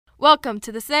Welcome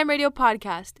to the Slam Radio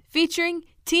Podcast, featuring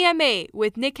TMA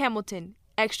with Nick Hamilton,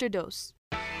 Extra Dose.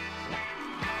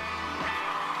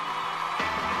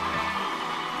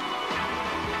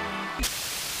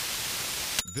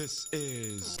 This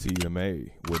is TMA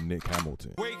with Nick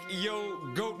Hamilton. Wake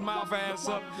Yo Goat Mouth Ass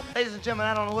Up. Ladies and gentlemen,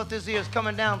 I don't know what this is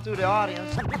coming down through the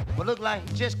audience, but look like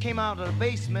it just came out of the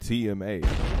basement. TMA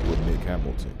with Nick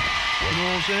Hamilton. You know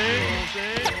what I'm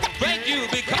saying? Thank you,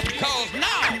 because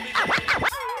now.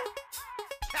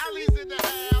 Callie's in the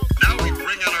house. Now we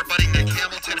bring out our buddy Nick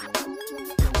Hamilton.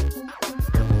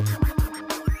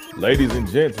 Ladies and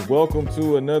gents, welcome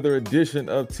to another edition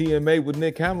of TMA with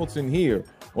Nick Hamilton here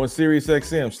on Sirius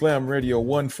XM Slam Radio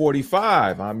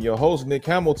 145. I'm your host, Nick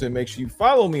Hamilton. Make sure you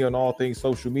follow me on all things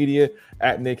social media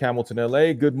at Nick Hamilton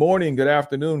LA. Good morning, good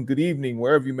afternoon, good evening,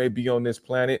 wherever you may be on this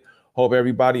planet. Hope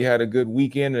everybody had a good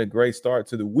weekend and a great start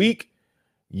to the week.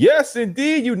 Yes,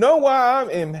 indeed. You know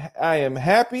why I am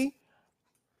happy.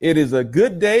 It is a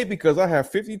good day because I have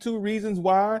 52 reasons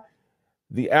why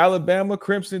the Alabama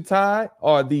Crimson Tide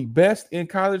are the best in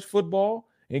college football.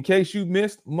 In case you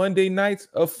missed Monday night's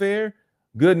affair,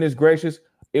 goodness gracious,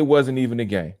 it wasn't even a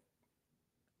game.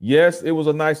 Yes, it was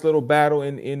a nice little battle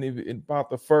in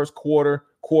about the first quarter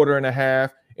and a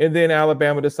half. And then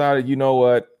Alabama decided, you know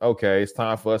what? Okay, it's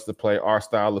time for us to play our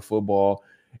style of football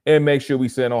and make sure we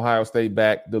send Ohio State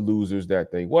back the losers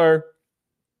that they were.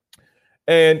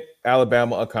 And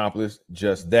Alabama accomplished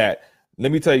just that.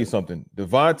 Let me tell you something.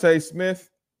 Devontae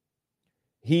Smith,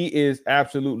 he is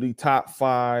absolutely top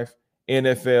 5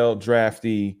 NFL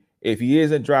draftee. If he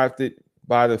isn't drafted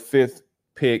by the 5th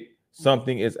pick,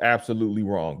 something is absolutely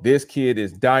wrong. This kid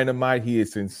is dynamite. He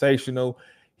is sensational.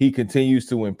 He continues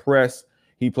to impress.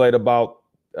 He played about,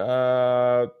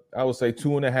 I would say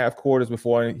 2.5 quarters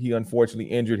before he unfortunately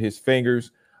injured his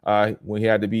fingers when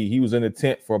he was in the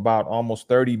tent for about almost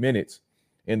 30 minutes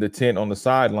in the tent on the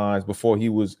sidelines before he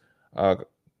was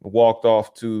walked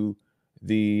off to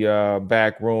the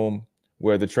back room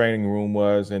where the training room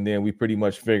was. And then we pretty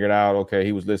much figured out, okay,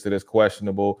 he was listed as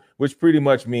questionable, which pretty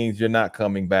much means you're not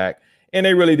coming back. And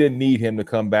they really didn't need him to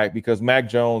come back because Mac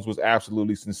Jones was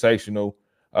absolutely sensational.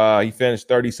 He finished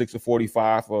 36 of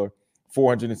 45 for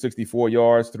 464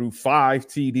 yards through 5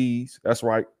 TDs. That's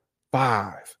right,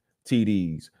 5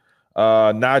 TDs.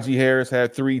 Najee Harris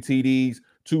had 3 TDs,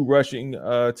 2 rushing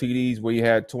TDs where he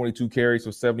had 22 carries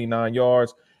for 79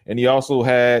 yards. And he also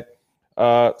had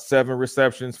 7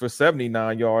 receptions for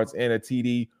 79 yards and a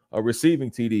TD, a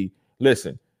receiving TD.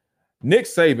 Listen, Nick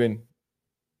Saban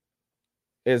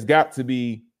has got to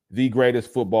be the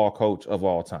greatest football coach of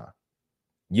all time.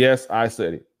 Yes, I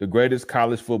said it. The greatest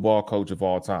college football coach of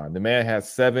all time. The man has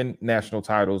 7 national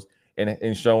titles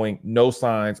and showing no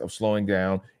signs of slowing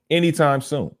down anytime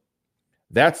soon.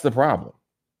 That's the problem.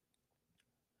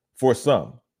 For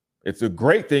some, it's a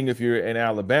great thing if you're in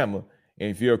Alabama.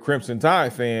 And if you're a Crimson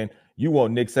Tide fan, you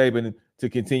want Nick Saban to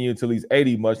continue until he's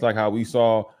 80, much like how we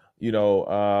saw,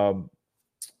 God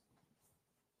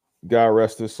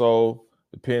rest his soul,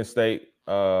 the Penn State,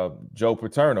 Joe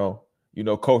Paterno,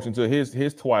 coaching to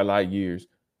his twilight years.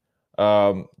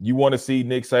 You want to see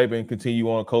Nick Saban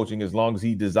continue on coaching as long as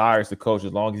he desires to coach,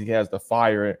 as long as he has the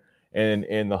fire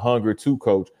and the hunger to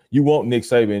coach. You want Nick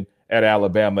Saban at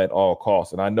Alabama at all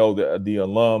costs. And I know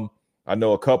that I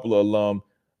know a couple of alum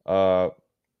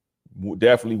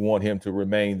definitely want him to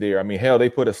remain there. I mean, hell, they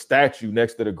put a statue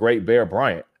next to the great Bear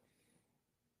Bryant.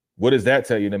 What does that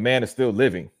tell you? The man is still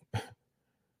living.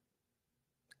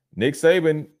 Nick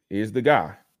Saban is the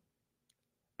guy.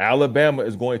 Alabama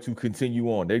is going to continue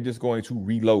on. They're just going to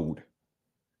reload.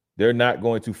 They're not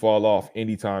going to fall off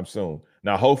anytime soon.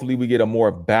 Now, hopefully we get a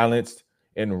more balanced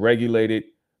and regulated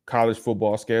college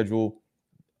football schedule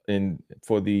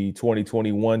for the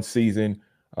 2021 season.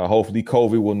 Hopefully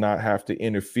COVID will not have to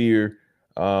interfere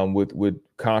with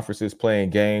conferences playing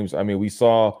games. I mean, we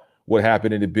saw what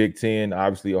happened in the Big Ten.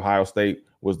 Obviously, Ohio State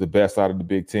was the best out of the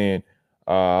Big Ten,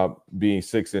 being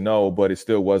 6-0, but it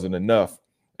still wasn't enough.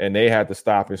 And they had to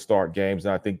stop and start games.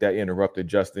 And I think that interrupted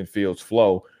Justin Fields'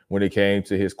 flow when it came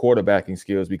to his quarterbacking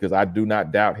skills, because I do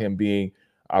not doubt him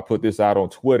I put this out on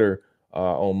Twitter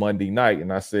on Monday night.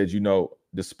 And I said,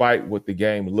 despite what the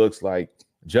game looks like,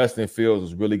 Justin Fields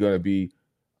is really going to be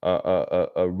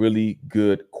a really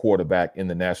good quarterback in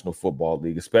the National Football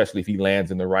League, especially if he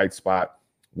lands in the right spot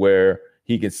where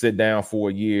he can sit down for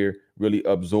a year, really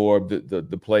absorb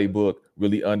the playbook,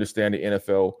 really understand the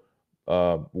NFL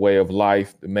way of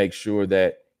life, to make sure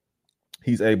that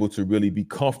he's able to really be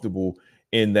comfortable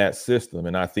in that system.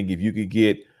 And I think if you could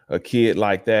get a kid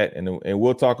like that, and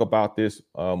we'll talk about this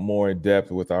more in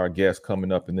depth with our guest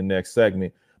coming up in the next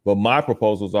segment, but my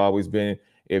proposal has always been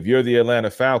if you're the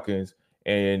Atlanta Falcons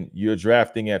and you're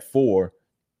drafting at 4,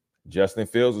 Justin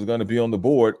Fields is going to be on the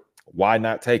board. Why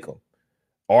not take him?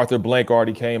 Arthur Blank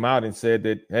already came out and said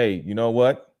that, hey, you know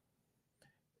what?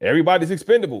 Everybody's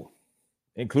expendable,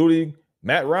 including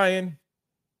Matt Ryan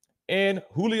and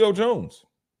Julio Jones.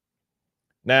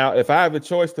 Now, if I have a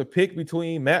choice to pick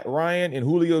between Matt Ryan and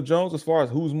Julio Jones as far as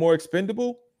who's more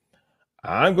expendable,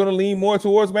 I'm going to lean more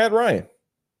towards Matt Ryan.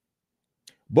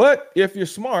 But if you're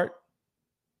smart,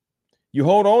 you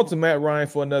hold on to Matt Ryan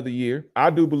for another year. I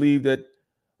do believe that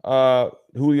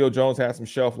Julio Jones has some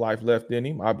shelf life left in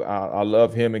him. I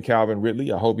love him and Calvin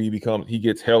Ridley. I hope he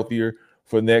gets healthier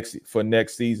for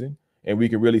next season, and we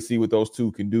can really see what those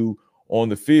two can do on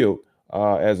the field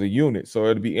as a unit. So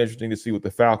it'll be interesting to see what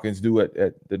the Falcons do at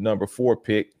the number 4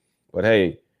 pick. But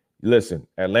hey, listen,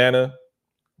 Atlanta,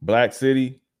 Black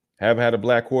City, haven't had a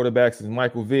black quarterback since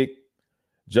Michael Vick.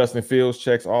 Justin Fields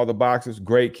checks all the boxes.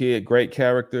 Great kid, great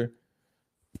character.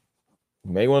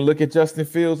 You may want to look at Justin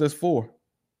Fields as 4.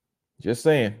 Just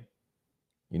saying.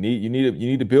 You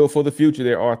need to build for the future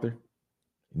there, Arthur.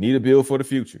 You need to build for the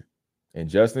future. And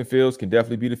Justin Fields can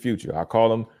definitely be the future. I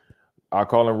call him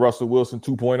Russell Wilson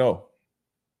 2.0.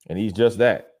 And he's just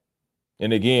that.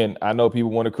 And again, I know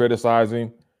people want to criticize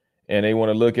him and they want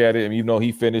to look at it. And even though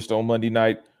he finished on Monday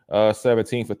night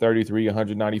 17 for 33,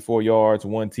 194 yards,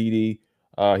 1 TD.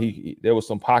 There was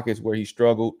some pockets where he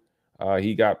struggled.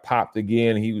 He got popped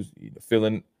again. He was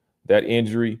feeling that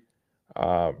injury.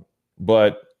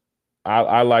 But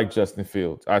I like Justin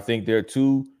Fields. I think there are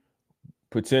 2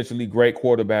 potentially great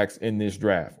quarterbacks in this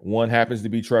draft. One happens to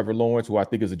be Trevor Lawrence, who I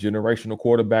think is a generational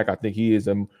quarterback. I think he is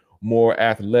a more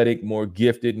athletic, more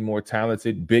gifted, and more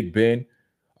talented Big Ben.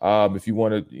 If you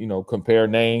want to, compare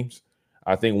names,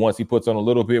 I think once he puts on a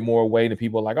little bit more weight and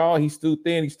people are like, oh, he's too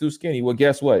thin, he's too skinny. Well,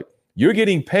 guess what? You're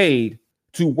getting paid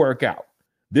to work out.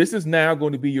 This is now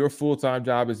going to be your full-time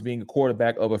job as being a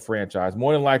quarterback of a franchise,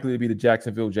 more than likely to be the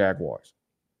Jacksonville Jaguars.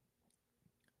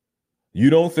 You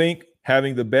don't think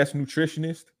having the best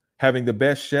nutritionist, having the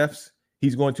best chefs,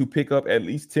 he's going to pick up at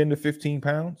least 10 to 15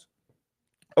 pounds?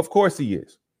 Of course he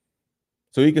is.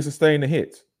 So he can sustain the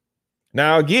hits.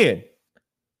 Now, again,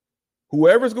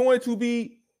 whoever's going to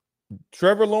be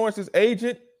Trevor Lawrence's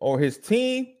agent or his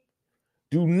team,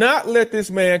 do not let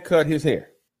this man cut his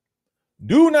hair.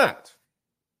 Do not.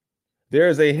 There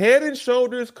is a Head and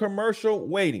Shoulders commercial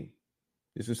waiting.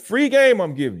 This is free game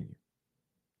I'm giving you.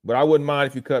 But I wouldn't mind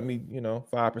if you cut me,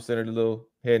 5% of the little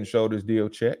Head and Shoulders deal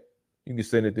check. You can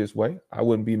send it this way. I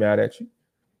wouldn't be mad at you.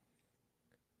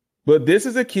 But this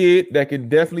is a kid that can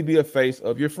definitely be a face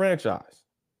of your franchise.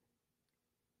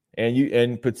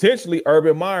 And potentially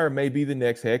Urban Meyer may be the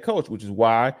next head coach, which is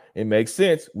why it makes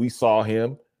sense. We saw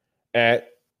him at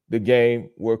the game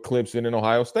where Clemson and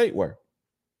Ohio State were.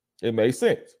 It makes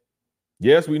sense.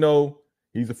 Yes, we know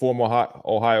he's a former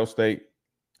Ohio State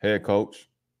head coach,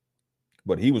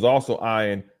 but he was also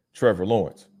eyeing Trevor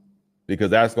Lawrence because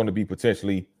that's going to be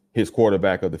potentially his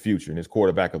quarterback of the future and his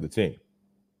quarterback of the team,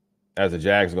 as the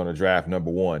Jags are going to draft number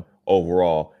 1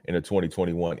 overall in the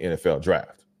 2021 NFL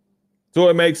draft. So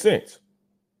it makes sense.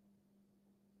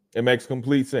 It makes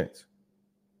complete sense.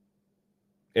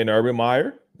 And Urban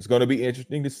Meyer, it's going to be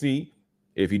interesting to see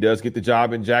if he does get the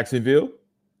job in Jacksonville.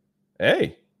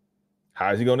 Hey,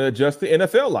 how is he going to adjust to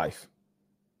NFL life?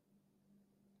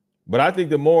 But I think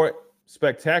the more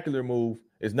spectacular move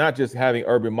is not just having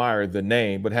Urban Meyer, the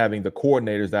name, but having the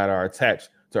coordinators that are attached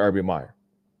to Urban Meyer.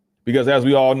 Because as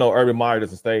we all know, Urban Meyer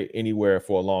doesn't stay anywhere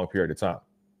for a long period of time.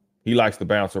 He likes to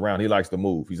bounce around. He likes to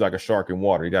move. He's like a shark in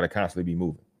water. You got to constantly be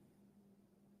moving.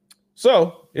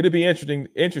 So it'll be interesting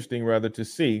to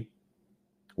see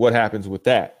what happens with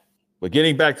that. But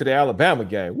getting back to the Alabama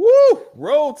game, woo,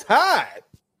 Roll Tide.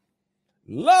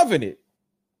 Loving it.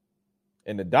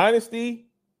 And the dynasty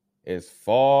is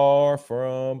far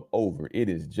from over. It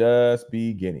is just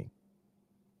beginning.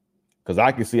 Because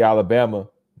I can see Alabama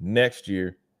next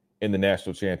year in the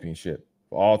national championship.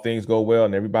 If all things go well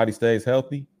and everybody stays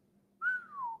healthy,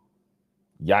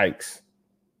 yikes.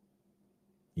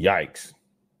 Yikes.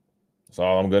 That's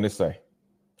all I'm going to say.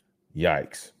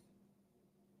 Yikes.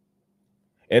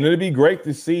 And it'll be great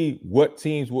to see what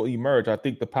teams will emerge. I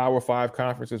think the Power 5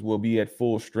 conferences will be at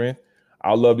full strength.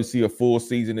 I'd love to see a full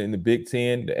season in the Big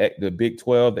 10, the Big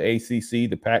 12, the ACC,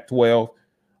 the Pac-12.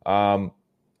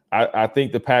 I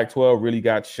think the Pac-12 really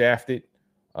got shafted.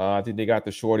 I think they got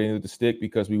the short end of the stick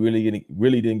because we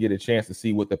really didn't get a chance to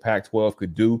see what the Pac-12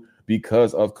 could do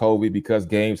because of COVID, because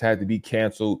games had to be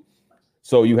canceled.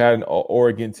 So you had an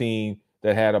Oregon team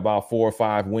that had about 4 or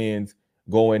 5 wins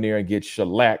go in there and get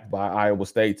shellacked by Iowa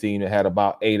State team that had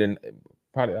about 8 and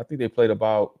probably I think they played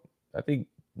about 9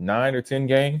 9 or 10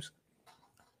 games.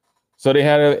 So they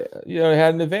had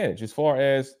an advantage as far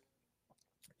as,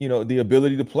 the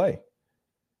ability to play.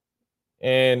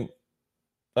 And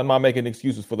I'm not making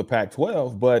excuses for the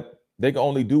Pac-12, but they can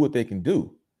only do what they can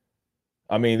do.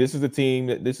 I mean, this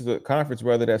is a conference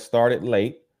rather that started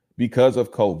late because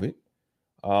of COVID.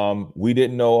 We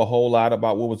didn't know a whole lot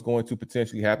about what was going to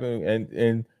potentially happen.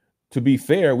 And to be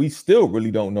fair, we still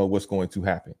really don't know what's going to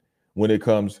happen when it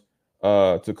comes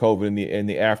to COVID in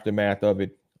the aftermath of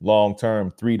it long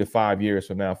term, 3 to 5 years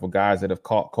from now, for guys that have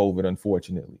caught COVID,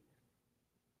 unfortunately.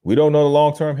 We don't know the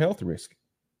long-term health risk.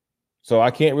 So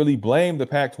I can't really blame the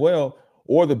Pac-12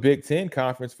 or the Big Ten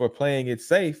Conference for playing it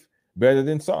safe better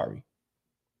than sorry.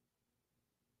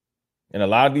 And a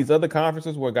lot of these other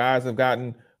conferences where guys have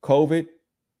gotten COVID,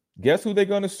 guess who they're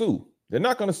going to sue? They're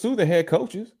not going to sue the head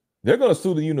coaches. They're going to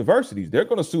sue the universities. They're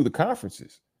going to sue the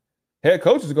conferences. Head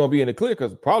coaches are going to be in the clear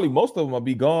because probably most of them will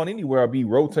be gone anywhere or be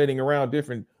rotating around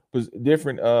different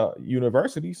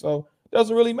universities. So it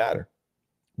doesn't really matter.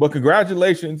 But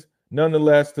congratulations,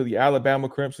 nonetheless, to the Alabama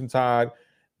Crimson Tide.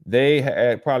 They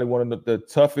had probably one of the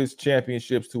toughest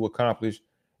championships to accomplish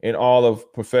in all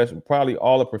of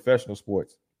professional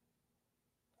sports.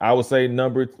 I would say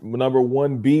number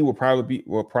 1B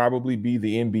will probably be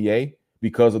the NBA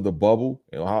because of the bubble.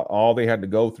 How all they had to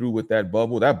go through with that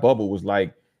bubble. That bubble was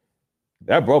like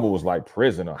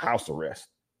prison or house arrest.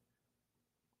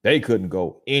 They couldn't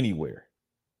go anywhere.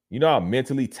 You know how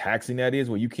mentally taxing that is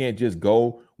when you can't just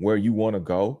go where you want to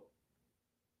go?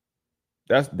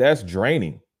 That's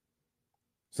draining.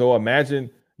 So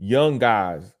imagine young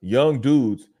guys, young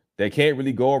dudes, they can't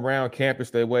really go around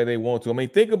campus the way they want to. I mean,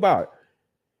 think about it.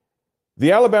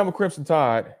 The Alabama Crimson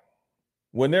Tide,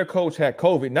 when their coach had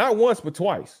COVID, not once but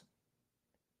twice,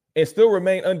 and still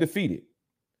remain undefeated,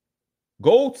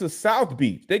 go to South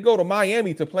Beach. They go to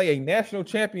Miami to play a national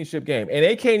championship game, and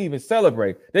they can't even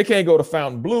celebrate. They can't go to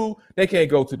Fontainebleau. They can't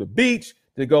go to the beach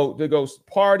to go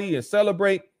party and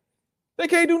celebrate. They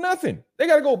can't do nothing. They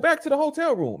got to go back to the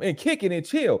hotel room and kick it and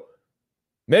chill.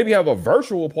 Maybe have a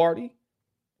virtual party.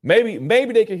 Maybe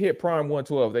they can hit Prime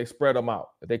 112. They spread them out.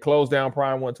 If they close down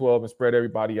Prime 112 and spread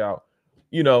everybody out,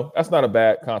 that's not a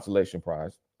bad consolation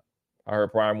prize. I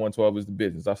heard Prime 112 is the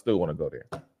business. I still want to go there.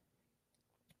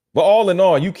 But all in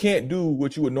all, you can't do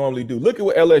what you would normally do. Look at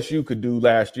what LSU could do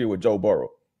last year with Joe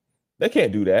Burrow. They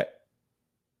can't do that.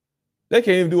 They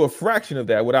can't even do a fraction of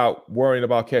that without worrying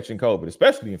about catching COVID,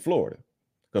 especially in Florida.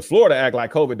 Because Florida act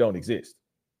like COVID don't exist.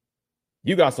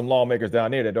 You got some lawmakers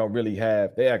down there that don't really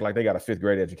they act like they got a 5th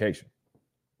grade education.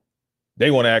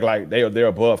 They want to act like they're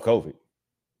above COVID.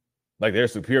 Like they're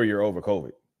superior over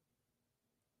COVID.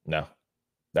 No,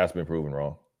 that's been proven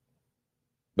wrong.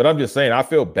 But I'm just saying, I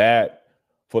feel bad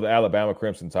for the Alabama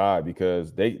Crimson Tide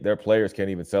because their players can't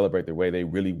even celebrate the way they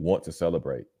really want to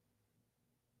celebrate.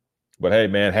 But hey,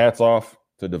 man, hats off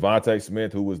to Devontae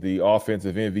Smith, who was the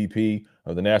offensive MVP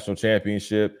of the national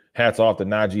championship. Hats off to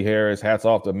Najee Harris. Hats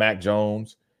off to Mac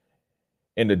Jones.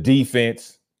 In the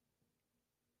defense,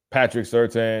 Patrick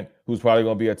Surtain, who's probably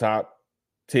going to be a top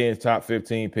 10, top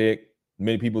 15 pick.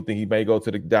 Many people think he may go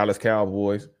to the Dallas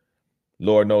Cowboys.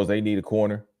 Lord knows they need a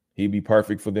corner. He'd be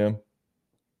perfect for them.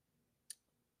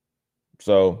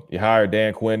 So you hire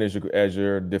Dan Quinn as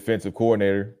your defensive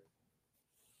coordinator.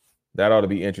 That ought to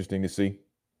be interesting to see.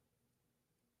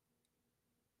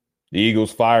 The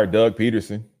Eagles fired Doug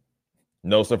Peterson.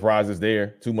 No surprises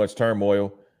there. Too much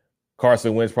turmoil.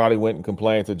 Carson Wentz probably went and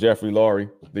complained to Jeffrey Lurie,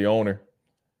 the owner.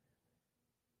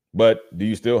 But do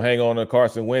you still hang on to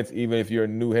Carson Wentz even if you're a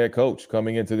new head coach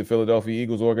coming into the Philadelphia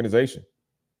Eagles organization?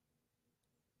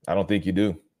 I don't think you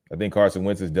do. I think Carson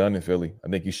Wentz is done in Philly. I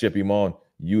think you ship him on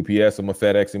UPS him or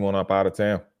FedEx him on up out of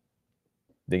town.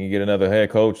 They can get another head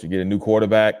coach, you get a new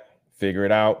quarterback, figure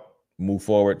it out, move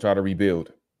forward, try to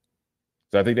rebuild.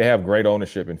 So I think they have great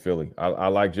ownership in Philly. I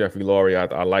like Jeffrey Lurie.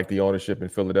 I like the ownership in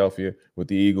Philadelphia with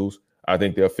the Eagles. I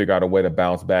think they'll figure out a way to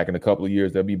bounce back. In a couple of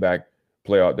years, they'll be back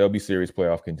playoff. They'll be serious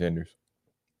playoff contenders.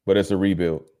 But it's a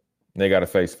rebuild. They got to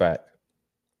face fact.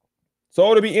 So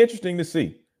it'll be interesting to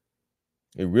see.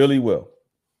 It really will.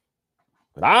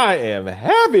 But I am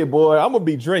heavy, boy. I'm going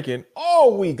to be drinking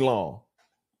all week long.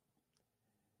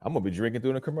 I'm going to be drinking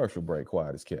during a commercial break.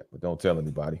 Quiet as kept, but don't tell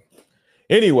anybody.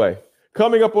 Anyway,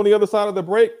 coming up on the other side of the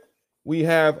break, we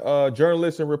have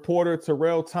journalist and reporter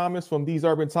Terrell Thomas from These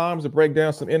Urban Times to break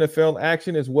down some NFL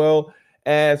action as well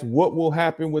as what will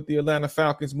happen with the Atlanta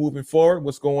Falcons moving forward,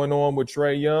 what's going on with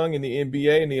Trae Young and the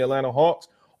NBA and the Atlanta Hawks,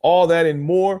 all that and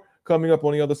more coming up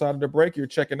on the other side of the break. You're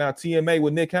checking out TMA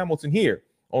with Nick Hamilton here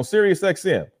on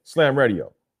SiriusXM Slam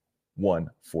Radio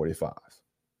 145.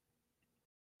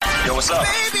 Yo, what's up?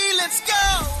 Baby, let's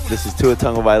go. This is Tua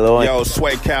Tagovailoa. Yo,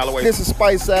 Sway Calloway. This is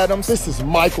Spice Adams. This is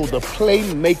Michael, the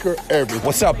playmaker everything.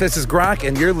 What's up? This is Gronk,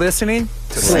 and you're listening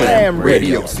to Slam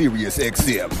Radio, Sirius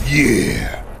XM.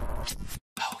 Yeah.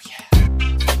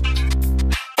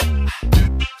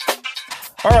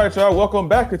 All right, y'all. Welcome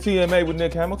back to TMA with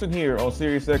Nick Hamilton here on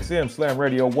Sirius XM Slam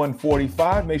Radio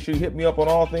 145. Make sure you hit me up on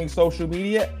all things social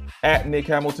media at Nick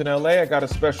Hamilton LA. I got a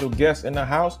special guest in the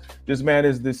house. This man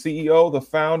is the CEO, the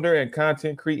founder, and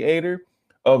content creator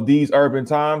of These Urban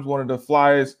Times, one of the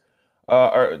flyest,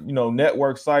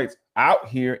 network sites out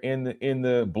here in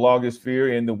the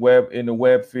blogosphere, in the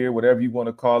web sphere, whatever you want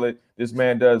to call it. This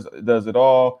man does it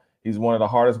all. He's one of the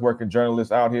hardest working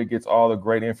journalists out here. Gets all the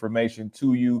great information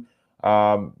to you.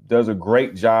 Does a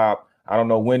great job. I don't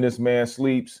know when this man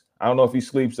sleeps. I don't know if he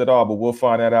sleeps at all, but we'll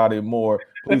find that out and more.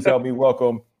 Please help me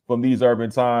welcome from These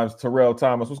Urban Times, Terrell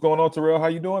Thomas. What's going on, Terrell? How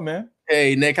you doing, man?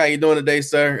 Hey, Nick, how you doing today,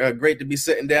 sir? Great to be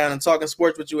sitting down and talking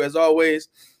sports with you as always.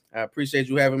 I appreciate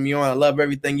you having me on. I love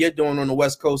everything you're doing on the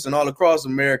West Coast and all across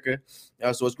America.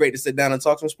 So it's great to sit down and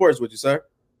talk some sports with you, sir.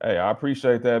 Hey, I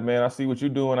appreciate that, man. I see what you're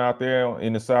doing out there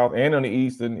in the South and on the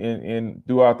East and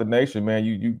throughout the nation, man.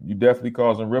 You definitely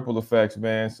causing ripple effects,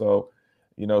 man. So,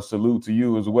 salute to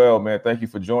you as well, man. Thank you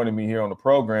for joining me here on the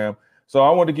program. So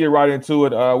I want to get right into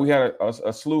it. We had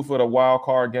a slew for the wild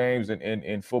card games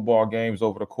and football games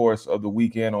over the course of the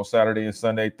weekend on Saturday and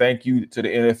Sunday. Thank you to the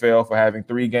NFL for having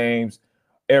 3 games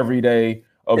every day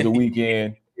of the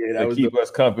weekend to keep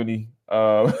us company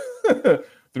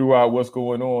throughout what's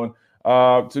going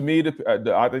on. To me,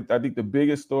 I think the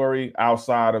biggest story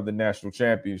outside of the national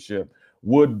championship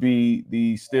would be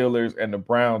the Steelers and the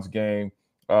Browns game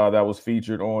that was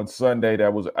featured on Sunday.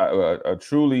 That was a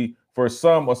truly, for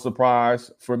some, a surprise.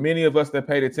 For many of us that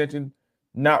paid attention,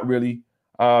 not really.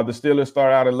 The Steelers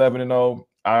started out 11-0.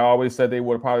 I always said they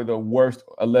were probably the worst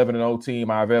 11-0 team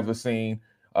I've ever seen.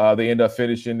 They end up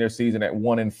finishing their season at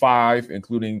 1-5,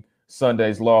 including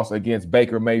Sunday's loss against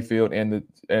Baker Mayfield and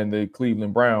the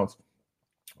Cleveland Browns.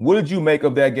 What did you make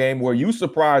of that game? Were you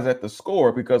surprised at the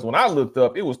score? Because when I looked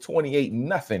up, it was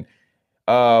 28-0.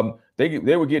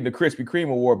 They were getting the Krispy Kreme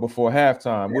award before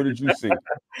halftime. What did you see?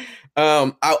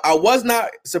 I was not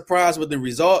surprised with the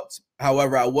results.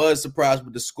 However, I was surprised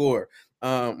with the score.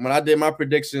 When I did my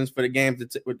predictions for the game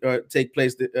to take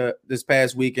place this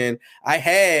past weekend, I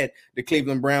had the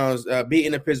Cleveland Browns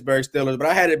beating the Pittsburgh Steelers, but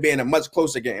I had it being a much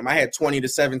closer game. I had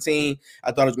 20-17.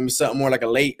 I thought it was going to be something more like a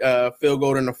late field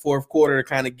goal in the fourth quarter to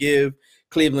kind of give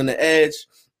Cleveland the edge.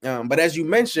 But as you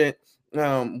mentioned,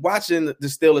 watching the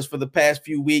Steelers for the past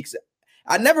few weeks,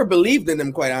 I never believed in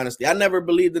them, quite honestly. I never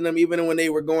believed in them even when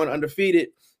they were going undefeated.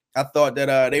 I thought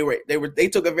that they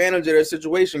took advantage of their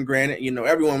situation. Granted,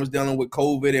 everyone was dealing with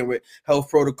COVID and with health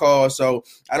protocols, so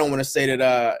I don't want to say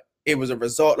that it was a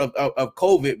result of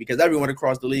COVID, because everyone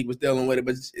across the league was dealing with it.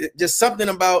 But just something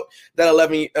about that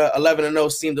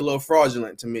 11-0 seemed a little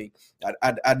fraudulent to me.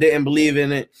 I didn't believe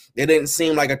in it. They didn't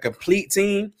seem like a complete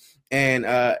team. And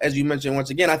as you mentioned,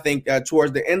 once again, I think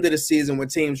towards the end of the season, when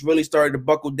teams really started to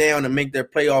buckle down and make their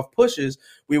playoff pushes,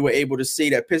 we were able to see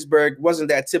that Pittsburgh wasn't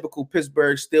that typical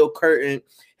Pittsburgh steel curtain,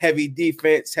 heavy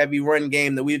defense, heavy run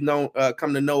game that we've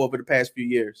come to know over the past few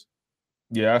years.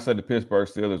 Yeah, I said the Pittsburgh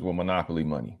Steelers were monopoly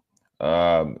money.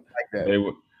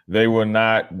 They were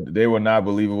not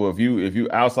believable. If you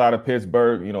outside of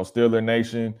Pittsburgh, Steeler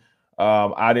Nation,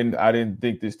 I didn't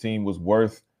think this team was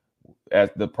worth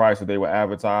at the price that they were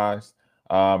advertised.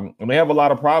 And they have a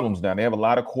lot of problems now. They have a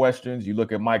lot of questions. You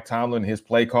look at Mike Tomlin, his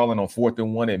play calling on 4th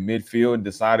and 1 at midfield, and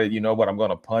decided, I'm going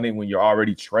to punt it when you're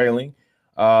already trailing.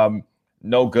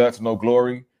 No guts, no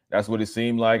glory. That's what it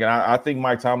seemed like. And I think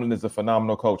Mike Tomlin is a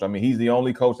phenomenal coach. I mean, he's the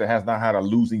only coach that has not had a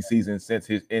losing season since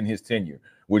his tenure,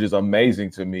 which is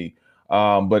amazing to me.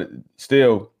 But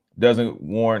still does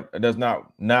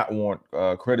not warrant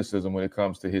criticism when it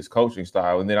comes to his coaching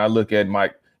style. And then I look at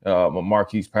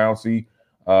Marquise Pouncey.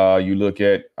 You look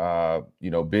at,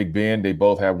 Big Ben. They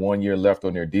both have 1 year left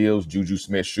on their deals. Juju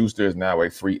Smith-Schuster is now a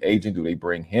free agent. Do they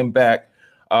bring him back?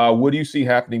 What do you see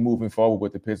happening moving forward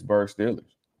with the Pittsburgh Steelers?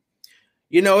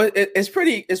 It's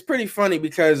pretty funny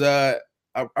because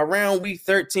around week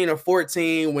 13 or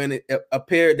 14, when it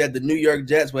appeared that the New York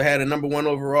Jets would have a number 1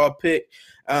 overall pick,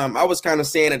 I was kind of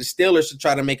saying that the Steelers should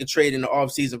try to make a trade in the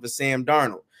offseason for Sam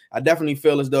Darnold. I definitely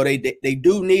feel as though they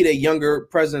do need a younger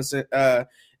presence from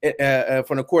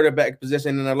the quarterback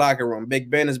position in the locker room. Big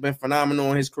Ben has been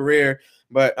phenomenal in his career,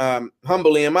 but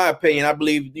humbly, in my opinion, I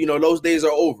believe those days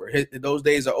are over. Those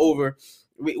days are over.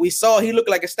 We saw he looked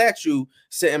like a statue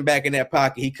sitting back in that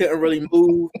pocket. He couldn't really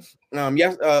move. On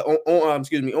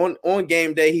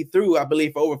game day, he threw, I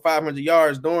believe, for over 500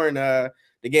 yards during the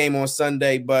game on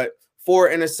Sunday, but 4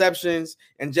 interceptions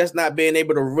and just not being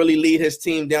able to really lead his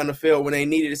team down the field when they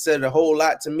needed. It said a whole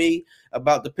lot to me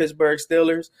about the Pittsburgh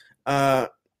Steelers.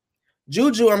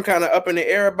 Juju, I'm kind of up in the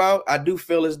air about. I do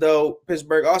feel as though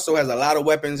Pittsburgh also has a lot of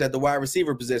weapons at the wide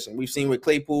receiver position. We've seen what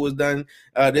Claypool has done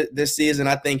this season.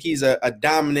 I think he's a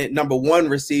dominant number 1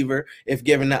 receiver if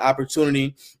given the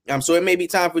opportunity. So it may be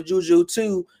time for Juju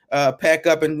to pack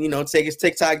up and, take his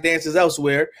TikTok dances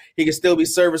elsewhere. He can still be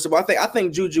serviceable. I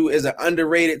think Juju is an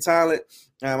underrated talent.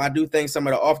 I do think some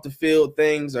of the off the field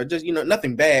things are just,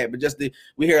 nothing bad, but just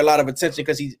we hear a lot of attention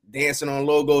because he's dancing on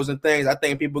logos and things. I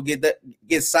think people get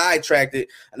sidetracked and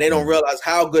they don't realize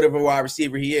how good of a wide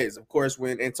receiver he is. Of course,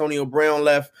 when Antonio Brown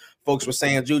left, folks were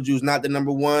saying Juju's not the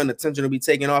number 1. Attention will be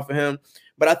taken off of him.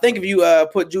 But I think if you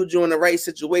put Juju in the right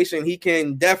situation, he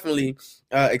can definitely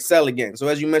excel again. So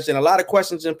as you mentioned, a lot of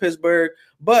questions in Pittsburgh,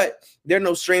 but they're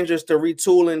no strangers to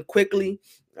retooling quickly.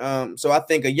 So I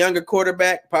think a younger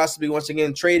quarterback, possibly once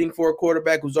again trading for a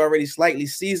quarterback who's already slightly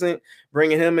seasoned,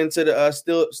 bringing him into the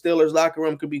Steelers locker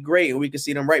room could be great, and we could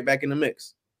see them right back in the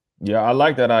mix. Yeah, I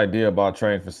like that idea about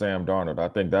trading for Sam Darnold. I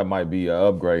think that might be an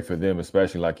upgrade for them,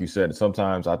 especially like you said.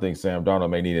 Sometimes I think Sam Darnold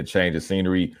may need to change the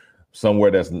scenery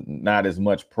somewhere that's not as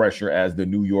much pressure as the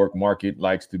New York market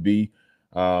likes to be.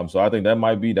 So I think that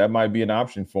might be an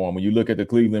option for him. When you look at the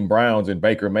Cleveland Browns and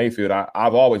Baker Mayfield,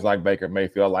 I've always liked Baker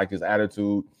Mayfield. I like his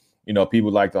attitude.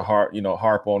 People like to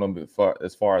harp on him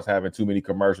as far as having too many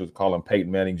commercials, call him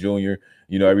Peyton Manning Jr.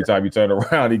 Every time you turn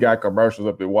around, he got commercials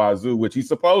up at Wazoo, which he's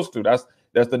supposed to.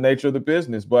 That's the nature of the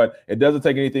business, but it doesn't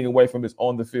take anything away from his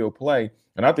on the field play.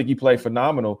 And I think he played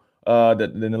phenomenal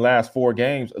in the last 4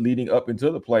 games leading up into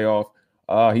the playoff.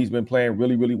 He's been playing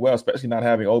really, really well, especially not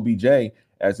having OBJ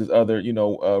as his other,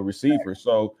 receiver.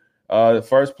 So the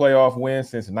first playoff win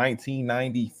since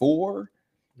 1994.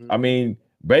 I mean,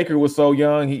 Baker was so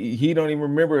young, he don't even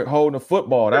remember holding a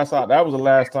football. That was the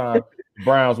last time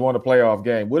Browns won a playoff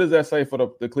game. What does that say for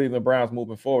the Cleveland Browns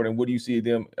moving forward? And what do you see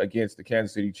them against the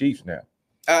Kansas City Chiefs now?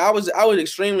 I was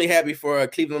extremely happy for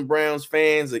Cleveland Browns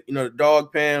fans, the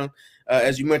dog pound.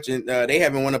 As you mentioned, they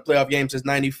haven't won a playoff game since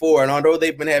 '94, and although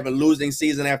they've been having losing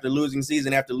season after losing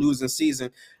season after losing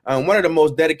season, one of the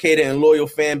most dedicated and loyal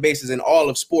fan bases in all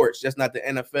of sports, just not the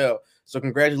NFL. So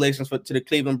congratulations to the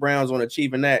Cleveland Browns on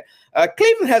achieving that.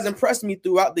 Cleveland has impressed me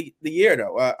throughout the year,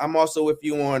 though. I'm also with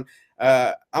you on.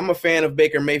 I'm a fan of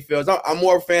Baker Mayfield. I'm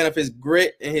more a fan of his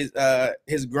grit and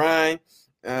his grind.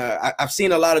 I've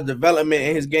seen a lot of development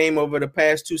in his game over the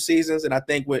past 2 seasons, and I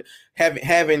think with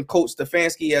having Coach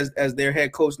Stefanski as their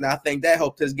head coach now, I think that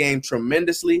helped his game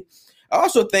tremendously. I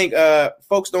also think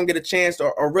folks don't get a chance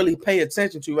or really pay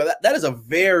attention to that is a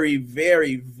very,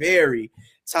 very, very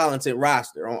talented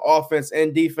roster on offense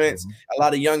and defense. A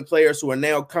lot of young players who are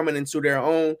now coming into their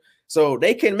own. So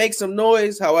they can make some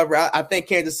noise. However, I think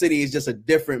Kansas City is just a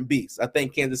different beast. I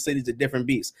think Kansas City is a different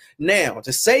beast. Now,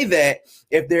 to say that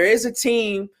if there is a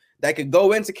team that could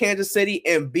go into Kansas City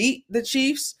and beat the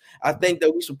Chiefs, I think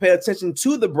that we should pay attention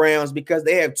to the Browns because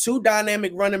they have 2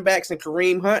 dynamic running backs in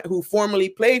Kareem Hunt, who formerly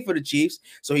played for the Chiefs.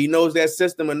 So he knows that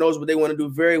system and knows what they want to do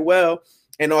very well.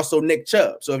 And also Nick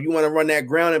Chubb. So if you want to run that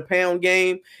ground and pound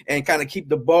game and kind of keep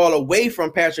the ball away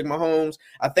from Patrick Mahomes,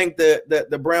 I think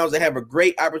the Browns, they have a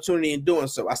great opportunity in doing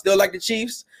so. I still like the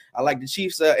Chiefs. I like the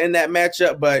Chiefs in that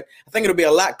matchup, but I think it'll be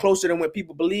a lot closer than what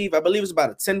people believe. I believe it's about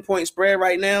a 10-point spread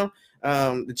right now.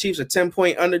 The Chiefs are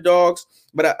 10-point underdogs,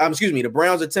 but the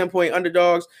Browns are 10-point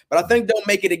underdogs, but I think they'll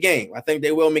make it a game. I think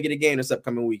they will make it a game this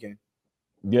upcoming weekend.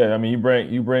 Yeah, I mean, you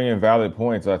bring in valid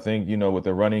points. I think, with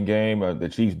the running game, the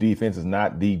Chiefs defense is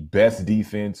not the best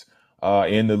defense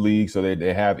in the league. So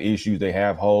they have issues, they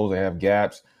have holes, they have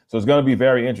gaps. So it's going to be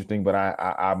very interesting, but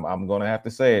I'm going to have to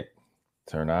say it.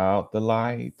 Turn out the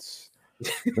lights.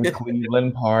 The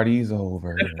Cleveland party's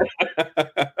over.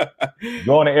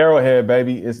 Going to Arrowhead,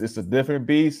 baby. It's a different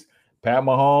beast. Pat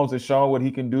Mahomes has shown what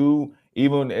he can do.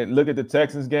 Even look at the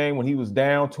Texans game when he was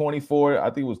down 24, I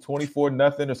think it was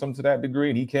 24-0 or something to that degree,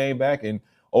 and he came back and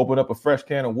opened up a fresh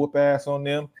can of whoop ass on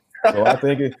them. So I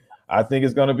think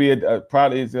it's going to be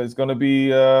it's going to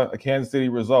be a Kansas City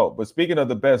result. But speaking of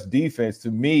the best defense,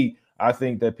 to me, I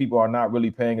think that people are not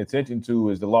really paying attention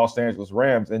to is the Los Angeles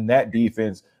Rams, and that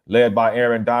defense led by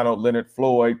Aaron Donald, Leonard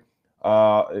Floyd,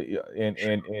 and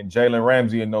Jalen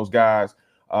Ramsey, and those guys.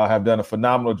 Have done a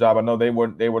phenomenal job. I know they were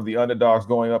the underdogs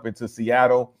going up into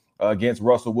Seattle against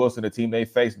Russell Wilson, a team they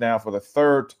face now for the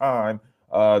 3rd time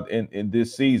in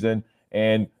this season.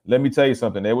 And let me tell you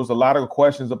something. There was a lot of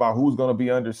questions about who's going to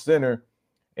be under center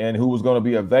and who was going to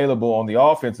be available on the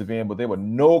offensive end, but there were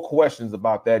no questions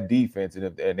about that defense.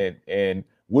 And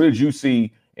what did you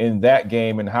see in that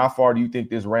game, and how far do you think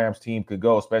this Rams team could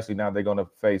go, especially now they're going to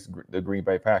face the Green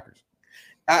Bay Packers?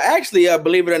 I actually,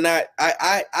 believe it or not,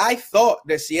 I thought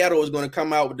that Seattle was going to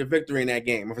come out with the victory in that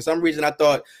game. For some reason, I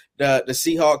thought the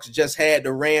Seahawks just had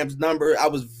the Rams number. I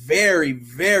was very,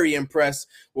 very impressed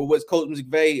with what Coach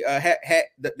McVay had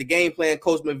the game plan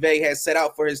Coach McVay had set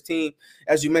out for his team.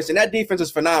 As you mentioned, that defense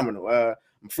is phenomenal. I'm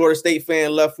a Florida State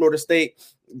fan, love Florida State.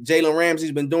 Jalen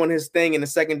Ramsey's been doing his thing in the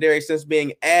secondary since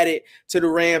being added to the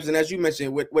Rams. And as you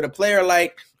mentioned, with a player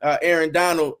like Aaron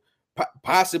Donald,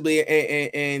 possibly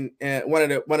and one of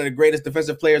the greatest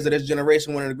defensive players of this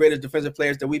generation, one of the greatest defensive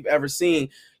players that we've ever seen,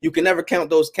 you can never count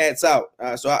those cats out.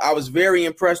 So I was very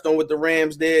impressed on what the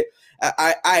Rams did.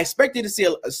 I expected to see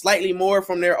a slightly more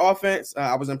from their offense.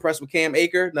 I was impressed with Cam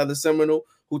Akers, another Seminole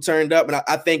who turned up, and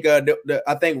I think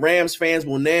I think Rams fans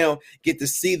will now get to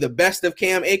see the best of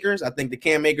Cam Akers. I think the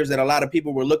Cam Akers that a lot of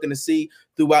people were looking to see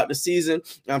throughout the season.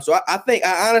 So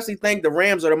I honestly think the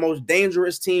Rams are the most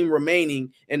dangerous team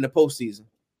remaining in the postseason.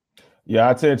 Yeah,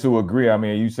 I tend to agree. I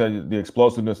mean, you said the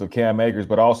explosiveness of Cam Akers,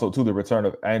 but also to the return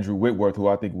of Andrew Whitworth, who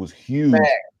I think was huge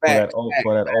for that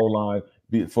O-line,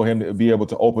 for him to be able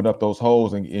to open up those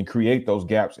holes and create those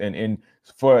gaps. And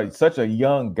for such a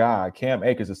young guy, Cam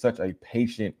Akers is such a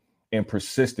patient and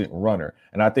persistent runner.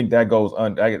 And I think that goes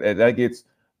that gets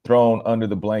thrown under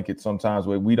the blanket sometimes,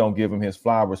 where we don't give him his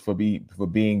flowers for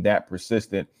being that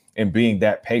persistent and being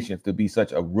that patient to be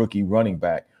such a rookie running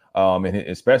back. And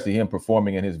especially him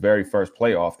performing in his very first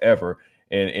playoff ever,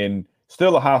 and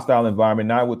still a hostile environment,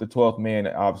 not with the 12th man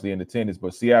obviously in attendance,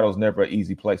 but Seattle's never an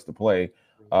easy place to play.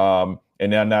 And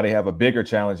now they have a bigger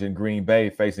challenge in Green Bay,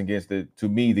 facing against to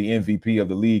me, the MVP of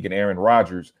the league, and Aaron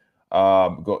Rodgers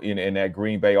in that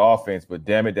Green Bay offense. But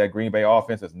damn it, that Green Bay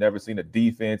offense has never seen a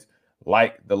defense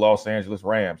like the Los Angeles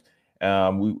Rams.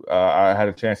 I had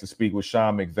a chance to speak with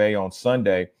Sean McVay on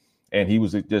Sunday, and he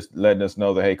was just letting us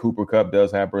know that, hey, Cooper Kupp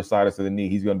does have bursitis of the knee.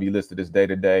 He's going to be listed as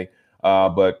day-to-day.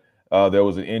 But there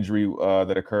was an injury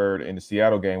that occurred in the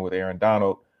Seattle game with Aaron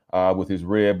Donald with his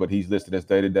rib, but he's listed as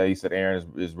day-to-day. He said Aaron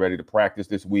is ready to practice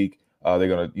this week. They're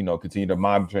going to, continue to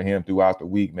monitor him throughout the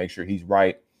week, make sure he's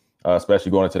right,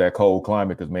 especially going into that cold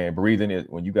climate, because, man, breathing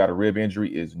when you got a rib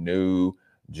injury is no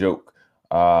joke.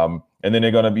 And then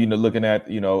they're going to be looking at,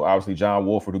 obviously John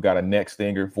Wolford, who got a neck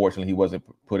stinger. Fortunately, he wasn't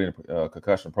put in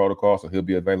concussion protocol, so he'll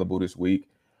be available this week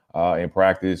in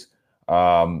practice.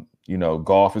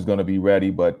 Golf is going to be ready,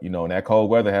 but, in that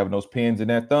cold weather, having those pins in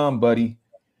that thumb, buddy,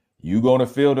 you're going to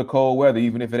feel the cold weather,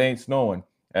 even if it ain't snowing.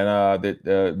 And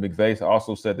McVay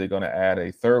also said they're going to add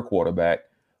a third quarterback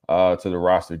to the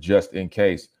roster just in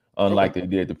case, unlike they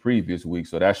did the previous week.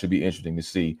 So that should be interesting to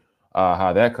see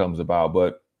how that comes about.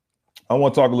 But I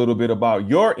want to talk a little bit about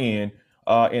your end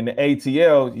in the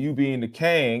ATL, you being the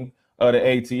king of the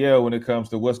ATL when it comes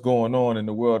to what's going on in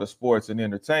the world of sports and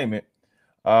entertainment.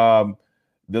 The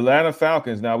Atlanta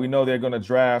Falcons, now we know they're going to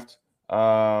draft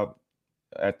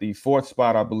at the 4th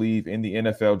spot, I believe, in the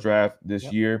NFL draft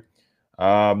this year. There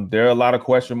are a lot of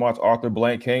question marks. Arthur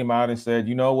Blank came out and said,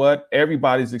 you know what?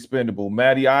 Everybody's expendable.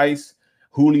 Matty Ice,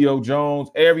 Julio Jones,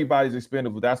 everybody's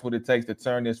expendable. That's what it takes to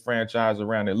turn this franchise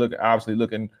around. And obviously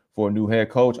looking for a new head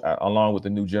coach along with the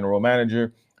new general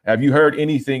manager. Have you heard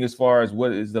anything as far as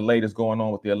what is the latest going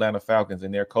on with the Atlanta Falcons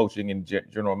and their coaching and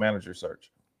general manager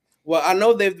search? Well, I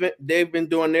know they've been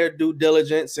doing their due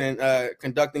diligence and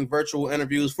conducting virtual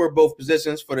interviews for both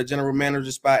positions, for the general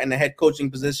manager spot and the head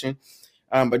coaching position.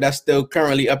 But that's still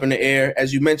currently up in the air.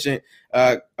 As you mentioned,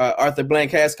 Arthur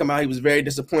Blank has come out. He was very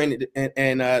disappointed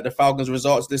in the Falcons'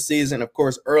 results this season. Of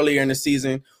course, earlier in the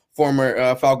season,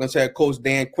 former Falcons head coach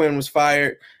Dan Quinn was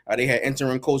fired. They had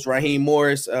interim coach Raheem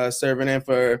Morris serving in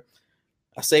for,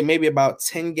 I say, maybe about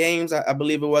 10 games, I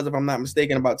believe it was, if I'm not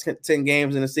mistaken, about 10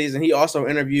 games in the season. He also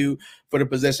interviewed for the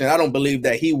position. I don't believe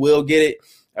that he will get it.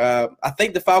 I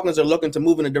think the Falcons are looking to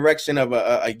move in the direction of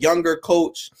a younger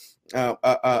coach,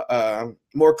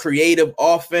 more creative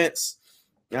offense.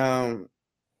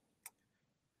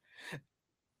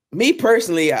 Me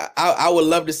personally, I would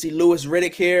love to see Louis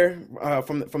Riddick here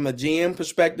from the GM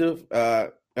perspective.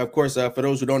 Of course, for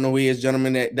those who don't know, he is a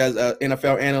gentleman that does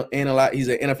NFL analyst. He's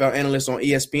an NFL analyst on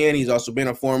ESPN. He's also been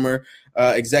a former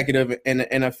executive in the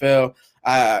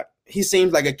NFL. He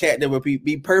seems like a cat that would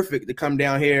be perfect to come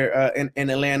down here in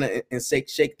Atlanta and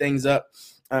shake things up.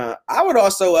 I would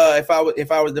also, if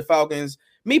I was the Falcons,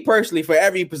 me personally, for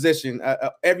every position,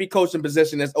 every coaching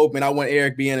position that's open, I want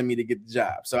Eric Bieniemy to get the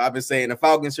job. So I've been saying the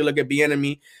Falcons should look at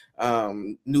Bieniemy.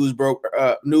 News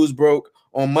broke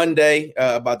on Monday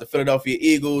about the Philadelphia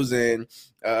Eagles and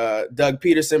Doug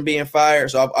Peterson being fired.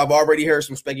 So I've already heard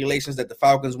some speculations that the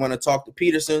Falcons want to talk to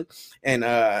Peterson and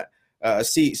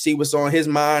see what's on his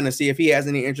mind and see if he has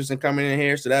any interest in coming in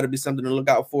here. So that'll be something to look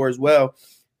out for as well.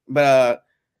 But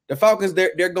the Falcons,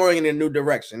 they're going in a new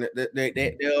direction.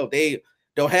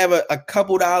 They'll have a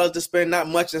couple dollars to spend, not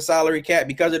much in salary cap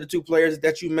because of the two players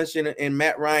that you mentioned in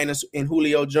Matt Ryan and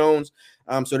Julio Jones.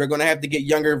 So they're going to have to get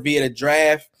younger via the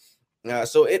draft.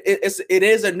 So it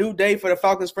is a new day for the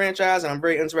Falcons franchise, and I'm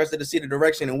very interested to see the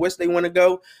direction in which they want to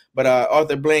go. But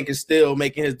Arthur Blank is still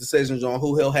making his decisions on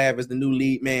who he'll have as the new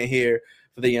lead man here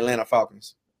for the Atlanta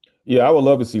Falcons. Yeah, I would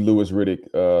love to see Louis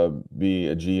Riddick be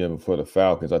a GM for the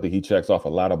Falcons. I think he checks off a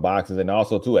lot of boxes, and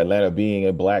also too, Atlanta being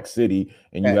a black city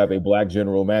and you have a black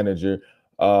general manager.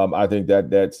 I think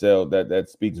that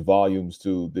speaks volumes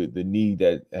to the need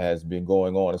that has been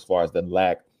going on as far as the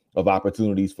lack of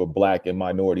opportunities for black and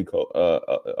minority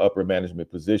upper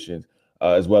management positions,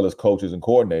 as well as coaches and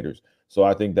coordinators. So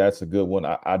I think that's a good one.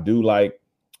 I do like.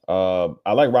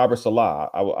 I like Robert Saleh.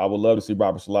 I would love to see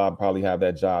Robert Saleh probably have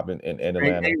that job in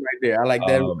Atlanta. Right there. I like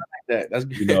that. I like that. That's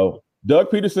good.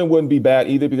 Doug Peterson wouldn't be bad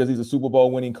either because he's a Super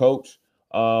Bowl winning coach.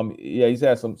 Yeah, he's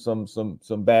had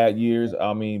some bad years.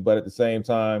 I mean, but at the same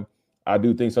time, I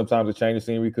do think sometimes a change of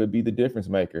scenery could be the difference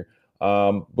maker.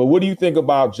 But what do you think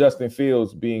about Justin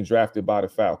Fields being drafted by the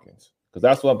Falcons? Because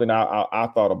that's something I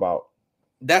thought about.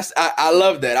 I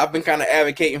love that. I've been kind of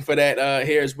advocating for that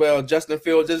here as well. Justin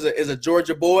Fields is a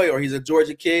Georgia boy, or he's a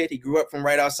Georgia kid. He grew up from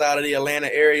right outside of the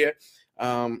Atlanta area.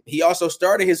 He also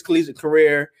started his collegiate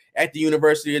career at the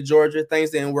University of Georgia. Things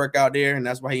didn't work out there, and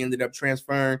that's why he ended up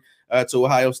transferring to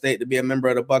Ohio State to be a member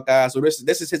of the Buckeyes. So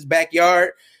this is his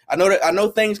backyard. I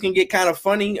know things can get kind of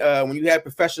funny when you have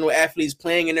professional athletes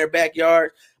playing in their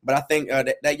backyard, but I think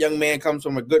that young man comes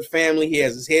from a good family. He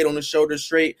has his head on his shoulders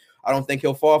straight. I don't think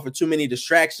he'll fall for too many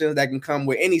distractions that can come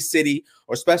with any city,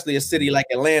 or especially a city like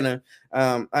Atlanta.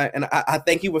 I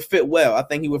think he would fit well. I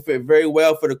think he would fit very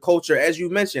well for the culture. As you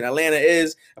mentioned, Atlanta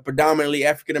is a predominantly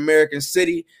African-American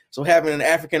city. So having an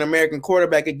African-American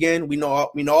quarterback, again, we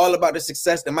know all about the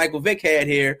success that Michael Vick had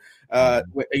here,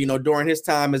 during his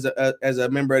time as a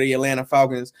member of the Atlanta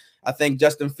Falcons. I think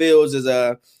Justin Fields is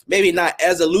maybe not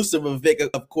as elusive of Vick,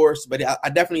 of course, but I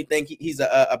definitely think he's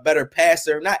a better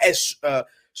passer. Not as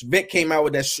Vick came out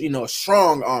with that,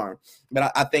 strong arm.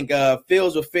 But I think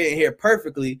Fields will fit in here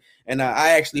perfectly. And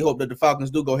I actually hope that the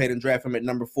Falcons do go ahead and draft him at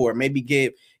number 4. Maybe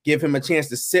give him a chance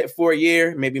to sit for a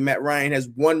year. Maybe Matt Ryan has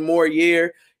one more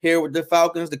year here with the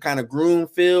Falcons to kind of groom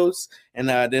Fields. And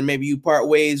then maybe you part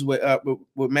ways with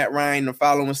Matt Ryan the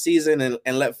following season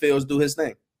and let Fields do his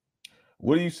thing.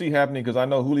 What do you see happening? Because I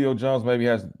know Julio Jones maybe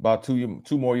has about two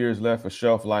more years left for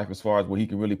shelf life as far as what he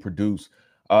can really produce.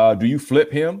 Do you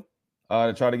flip him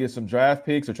to try to get some draft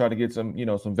picks, or try to get some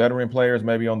veteran players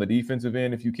maybe on the defensive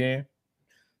end if you can?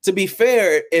 To be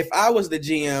fair, if I was the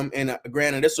GM, and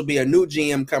granted this will be a new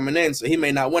GM coming in, so he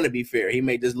may not want to be fair. He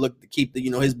may just look to keep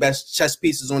his best chess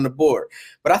pieces on the board.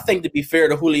 But I think, to be fair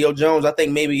to Julio Jones, I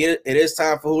think maybe it is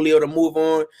time for Julio to move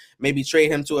on, maybe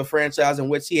trade him to a franchise in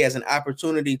which he has an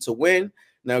opportunity to win.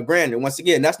 Now, granted, once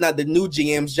again, that's not the new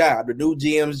GM's job. The new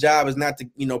GM's job is not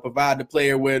to, provide the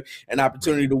player with an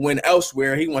opportunity to win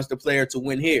elsewhere. He wants the player to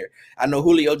win here. I know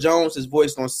Julio Jones has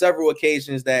voiced on several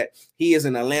occasions that he is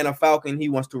an Atlanta Falcon. He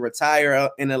wants to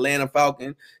retire an Atlanta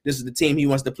Falcon. This is the team he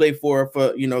wants to play for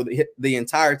the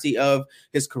entirety of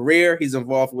his career. He's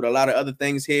involved with a lot of other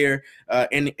things here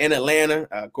in Atlanta.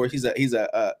 Of course, he's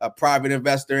a private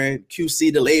investor in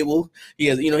QC, the label. He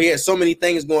has so many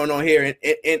things going on here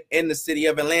in the city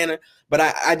of Atlanta. But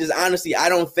I just honestly, I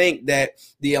don't think that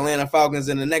the Atlanta Falcons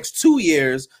in the next 2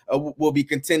 years will be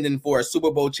contending for a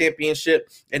Super Bowl championship.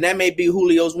 And that may be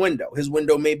Julio's window. His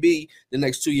window may be the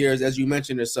next 2 years, as you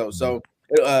mentioned or so. So,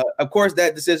 of course,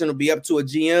 that decision will be up to a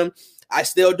GM. I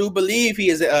still do believe he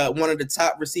is one of the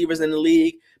top receivers in the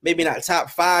league. Maybe not top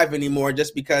 5 anymore,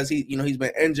 just because he's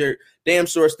been injured. Damn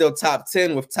sure still top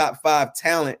 10 with top 5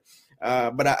 talent.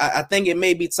 But I think it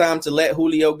may be time to let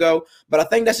Julio go. But I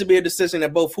think that should be a decision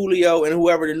that both Julio and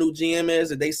whoever the new GM is,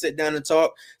 that they sit down and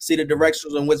talk, see the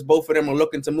directions in which both of them are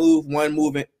looking to move. One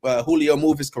moving Julio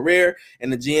move his career,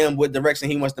 and the GM what direction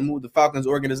he wants to move the Falcons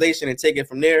organization and take it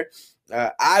from there.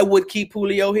 I would keep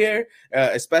Julio here,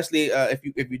 especially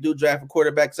if you do draft a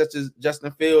quarterback such as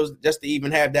Justin Fields, just to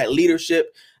even have that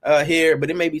leadership here.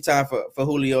 But it may be time for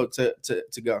Julio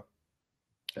to go.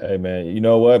 Hey, man, you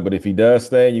know what? But if he does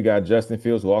stay, you got Justin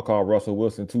Fields, who I'll call Russell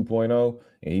Wilson 2.0,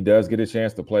 and he does get a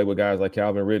chance to play with guys like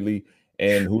Calvin Ridley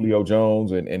and Julio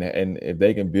Jones, and if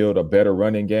they can build a better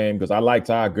running game, because I like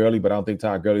Todd Gurley, but I don't think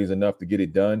Todd Gurley is enough to get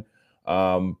it done.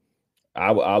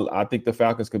 I think the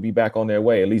Falcons could be back on their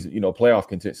way, at least,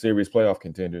 serious playoff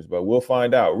contenders, but we'll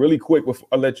find out. Really quick before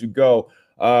I let you go,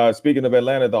 Speaking of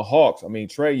Atlanta, the Hawks, I mean,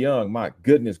 Trae Young, my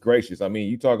goodness gracious. I mean,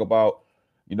 you talk about,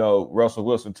 Russell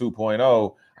Wilson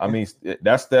 2.0. I mean,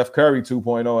 that's Steph Curry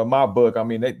 2.0 in my book. I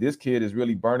mean, this kid is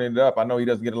really burning it up. I know he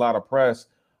doesn't get a lot of press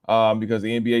because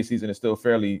the NBA season is still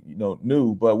fairly,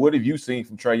 new. But what have you seen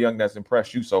from Trae Young that's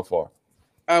impressed you so far?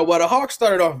 Well, the Hawks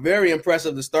started off very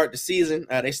impressive to start the season.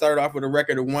 They started off with a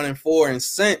record of 1-4, and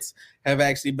since have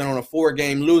actually been on a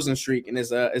 4-game losing streak, and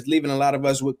it's leaving a lot of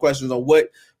us with questions on what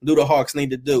do the Hawks need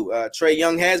to do. Trae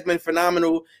Young has been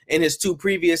phenomenal in his 2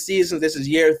 previous seasons. This is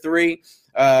year 3.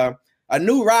 A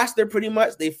new roster, pretty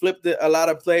much. They flipped a lot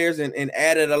of players and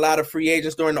added a lot of free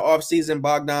agents during the offseason.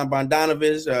 Bogdan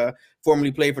Bogdanovic,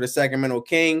 formerly played for the Sacramento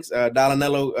Kings.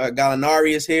 Danilo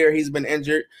Gallinari is here. He's been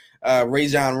injured.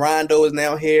 Rajon Rondo is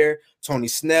now here. Tony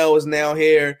Snell is now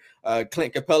here.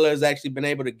 Clint Capella has actually been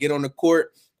able to get on the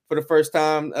court for the first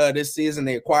time this season.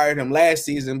 They acquired him last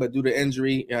season, but due to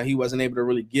injury, he wasn't able to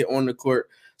really get on the court.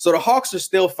 So the Hawks are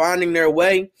still finding their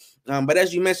way. But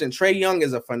as you mentioned, Trae Young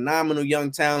is a phenomenal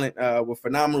young talent with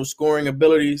phenomenal scoring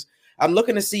abilities. I'm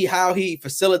looking to see how he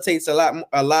facilitates a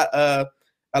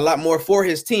lot more for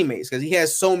his teammates because he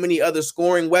has so many other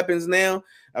scoring weapons now.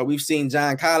 We've seen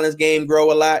John Collins' game grow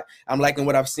a lot. I'm liking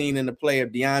what I've seen in the play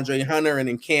of DeAndre Hunter and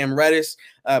in Cam Reddish.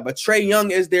 But Trae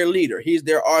Young is their leader. He's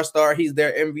their all-star. He's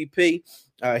their MVP.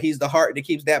 He's the heart that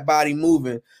keeps that body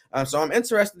moving. So I'm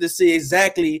interested to see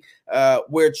exactly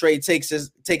where Trae takes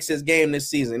his game this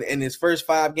season. In his first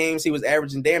 5 games, he was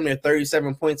averaging damn near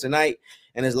 37 points a night.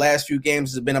 And his last few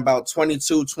games has been about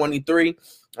 22, 23.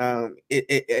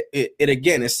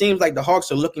 It seems like the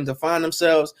Hawks are looking to find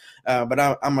themselves, but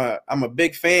I'm a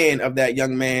big fan of that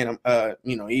young man.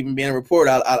 Even being a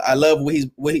reporter, I love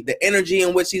the energy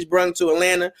in which he's brought to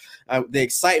Atlanta, the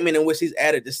excitement in which he's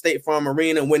added to State Farm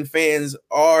Arena when fans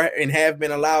are and have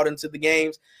been allowed into the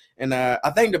games. And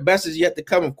I think the best is yet to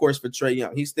come, of course, for Trae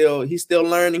Young. He's still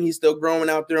learning. He's still growing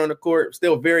out there on the court.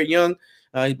 Still very young.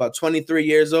 He's about 23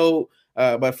 years old.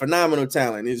 But phenomenal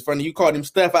talent. It's funny you called him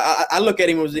Steph. I look at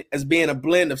him as being a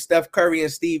blend of Steph Curry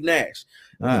and Steve Nash.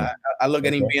 I look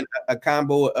at him being a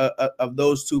combo of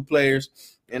those 2 players.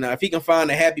 And if he can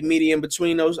find a happy medium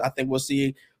between those, I think we'll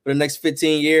see for the next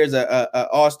 15 years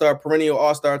a perennial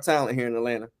all-star talent here in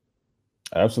Atlanta.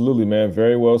 Absolutely, man.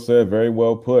 Very well said. Very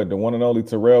well put. The one and only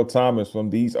Terrell Thomas from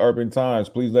These Urban Times.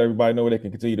 Please let everybody know where they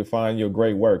can continue to find your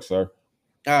great work, sir.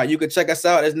 You can check us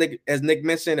out, as Nick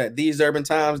mentioned, at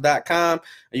TheseUrbanTimes.com.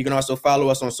 You can also follow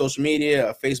us on social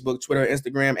media, Facebook, Twitter,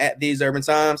 Instagram, at These Urban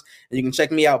Times. And you can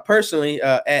check me out personally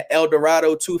at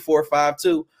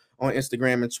Eldorado2452 on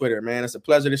Instagram and Twitter, man. It's a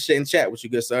pleasure to sit and chat with you,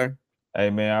 good sir. Hey,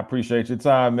 man, I appreciate your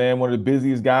time, man. One of the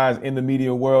busiest guys in the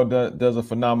media world does a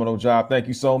phenomenal job. Thank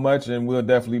you so much, and we'll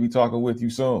definitely be talking with you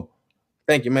soon.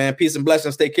 Thank you, man. Peace and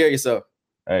blessings. Take care of yourself.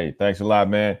 Hey, thanks a lot,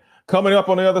 man. Coming up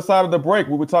on the other side of the break,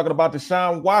 we were talking about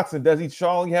Deshaun Watson. Does he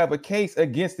strongly have a case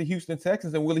against the Houston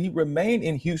Texans, and will he remain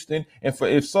in Houston? And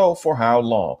if so, for how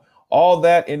long? All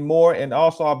that and more. And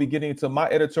also, I'll be getting into my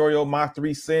editorial, my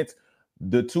 3 cents,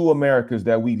 the 2 Americas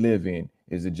that we live in.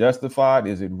 Is it justified?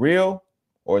 Is it real?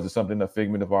 Or is it something a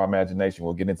figment of our imagination?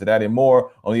 We'll get into that and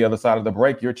more on the other side of the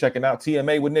break. You're checking out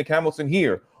TMA with Nick Hamilton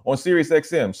here on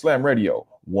SiriusXM Slam Radio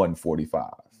 145.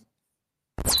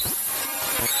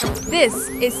 This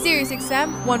is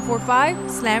SiriusXM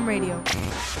 145 Slam Radio.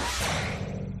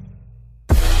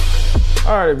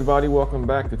 All right, everybody, welcome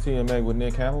back to TMA with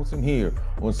Nick Hamilton here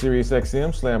on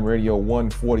SiriusXM Slam Radio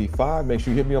 145. Make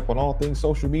sure you hit me up on all things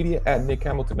social media at Nick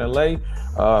Hamilton LA.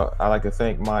 I'd like to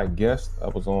thank my guest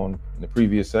that was on in the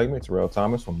previous segment, Terrell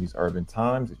Thomas from These Urban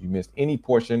Times. If you missed any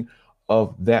portion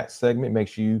of that segment, make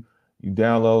sure you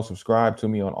download, subscribe to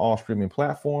me on all streaming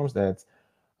platforms. That's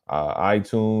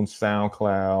iTunes,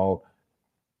 SoundCloud,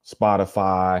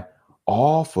 Spotify,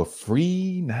 all for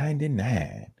free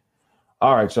 $99.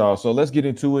 All right, y'all. So let's get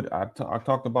into it. I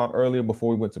talked about earlier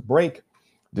before we went to break,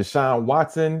 Deshaun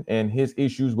Watson and his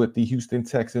issues with the Houston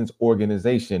Texans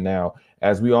organization. Now,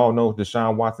 as we all know,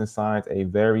 Deshaun Watson signed a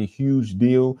very huge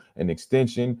deal, an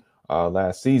extension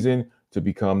last season to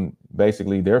become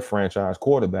basically their franchise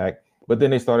quarterback. But then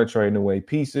they started trading away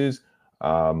pieces.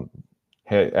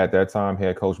 At that time,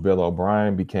 head coach Bill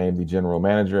O'Brien became the general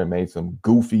manager and made some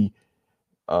goofy,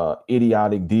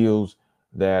 idiotic deals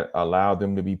that allowed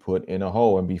them to be put in a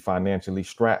hole and be financially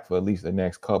strapped for at least the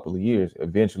next couple of years.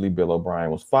 Eventually, Bill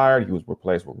O'Brien was fired. He was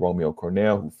replaced with Romeo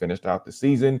Cornell, who finished out the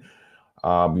season.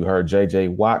 You heard J.J.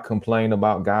 Watt complain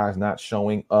about guys not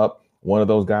showing up. One of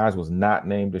those guys was not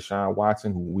named Deshaun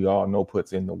Watson, who we all know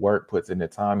puts in the work, puts in the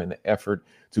time and the effort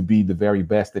to be the very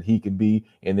best that he could be.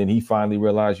 And then he finally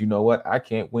realized, you know what? I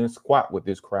can't win squat with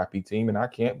this crappy team, and I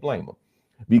can't blame him.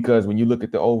 because when you look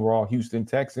at the overall Houston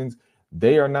Texans,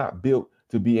 they are not built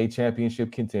to be a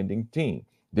championship contending team.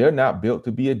 They're not built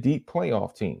to be a deep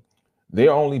playoff team.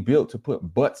 They're only built to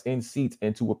put butts in seats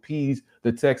and to appease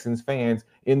the Texans fans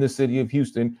in the city of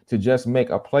Houston to just make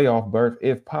a playoff berth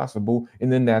if possible. And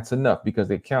then that's enough because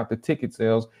they count the ticket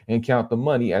sales and count the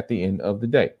money at the end of the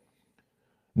day.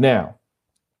 Now,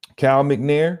 Cal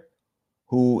McNair,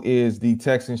 who is the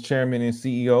Texans chairman and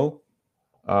CEO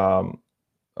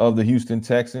of the Houston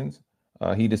Texans,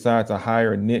 he decided to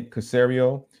hire Nick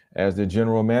Caserio as the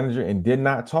general manager and did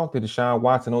not talk to Deshaun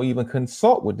Watson or even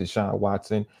consult with Deshaun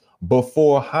Watson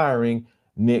before hiring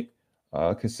Nick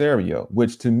Caserio,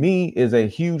 which to me is a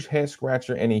huge head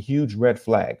scratcher and a huge red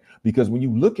flag. Because when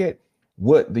you look at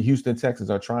what the Houston Texans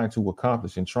are trying to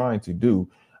accomplish and trying to do,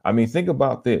 I mean, think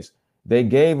about this. They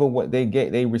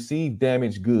received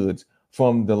damaged goods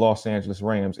from the Los Angeles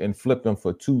Rams and flipped them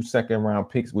for 2 second-round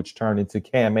picks, which turned into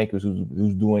Cam Akers,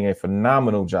 who's doing a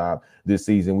phenomenal job this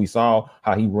season. We saw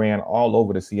how he ran all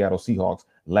over the Seattle Seahawks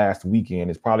last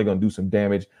weekend. Is probably going to do some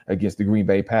damage against the Green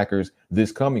Bay Packers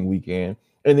this coming weekend.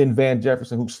 And then Van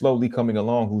Jefferson, who's slowly coming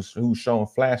along, who's showing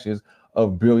flashes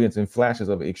of brilliance and flashes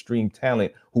of extreme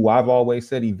talent, who I've always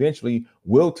said eventually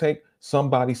will take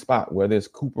somebody's spot, whether it's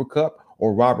Cooper Kupp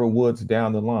or Robert Woods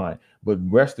down the line. But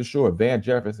rest assured, Van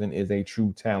Jefferson is a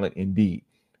true talent indeed.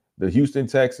 The Houston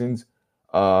Texans,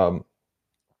 they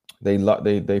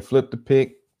flipped the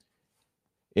pick,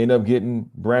 end up getting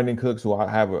Brandon Cooks, who I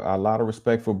have a lot of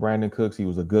respect for. Brandon Cooks, he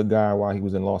was a good guy while he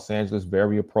was in Los Angeles,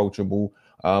 very approachable,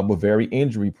 but very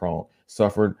injury prone.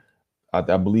 Suffered, I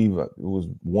believe, it was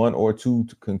 1 or 2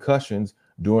 concussions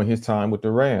during his time with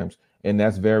the Rams. And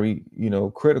that's very,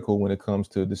 critical when it comes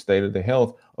to the state of the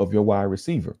health of your wide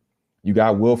receiver. You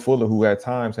got Will Fuller, who at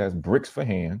times has bricks for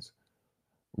hands.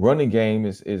 Running game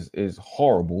is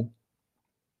horrible.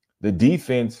 The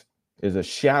defense is a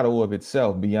shadow of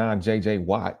itself beyond J.J.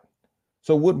 Watt.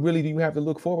 So what really do you have to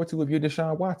look forward to if you're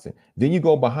Deshaun Watson? Then you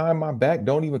go behind my back,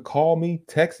 don't even call me,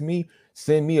 text me,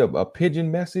 send me a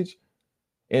pigeon message,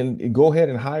 and go ahead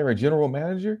and hire a general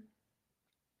manager?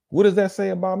 What does that say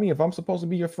about me? If I'm supposed to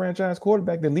be your franchise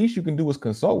quarterback, the least you can do is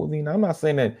consult with me. Now, I'm not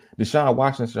saying that Deshaun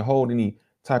Watson should hold any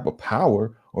type of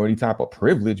power or any type of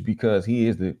privilege because he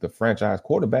is the franchise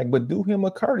quarterback, but do him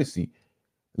a courtesy.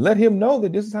 Let him know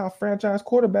that this is how franchise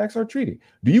quarterbacks are treated.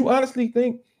 Do you honestly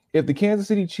think if the Kansas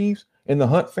City Chiefs and the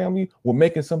Hunt family were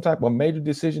making some type of major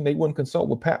decision, they wouldn't consult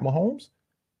with Pat Mahomes?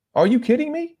 Are you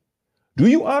kidding me? Do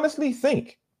you honestly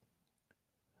think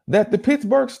that the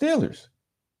Pittsburgh Steelers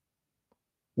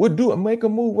would make a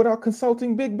move without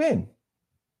consulting Big Ben?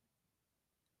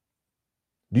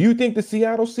 Do you think the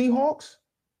Seattle Seahawks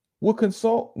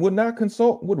would not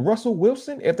consult with Russell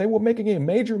Wilson if they were making a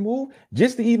major move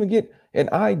just to even get an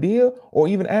idea or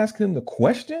even ask him the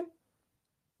question?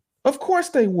 Of course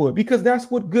they would, because that's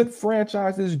what good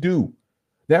franchises do.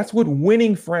 That's what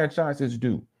winning franchises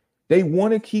do. They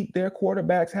want to keep their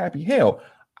quarterbacks happy. Hell,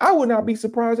 I would not be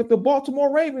surprised if the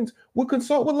Baltimore Ravens would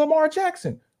consult with Lamar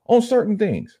Jackson on certain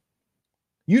things.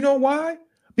 You know why?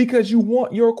 Because you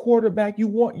want your quarterback, you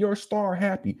want your star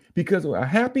happy. Because a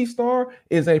happy star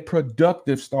is a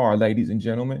productive star, ladies and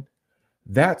gentlemen.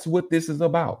 That's what this is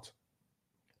about.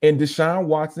 And Deshaun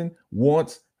Watson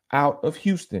wants out of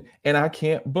Houston, and I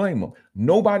can't blame him.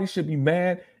 Nobody should be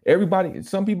mad.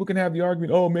 Some people can have the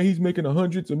argument, oh man, he's making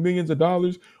hundreds of millions of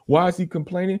dollars. Why is he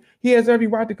complaining? He has every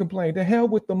right to complain. To hell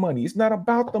with the money. It's not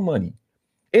about the money.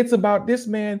 It's about this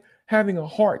man having a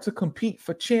heart to compete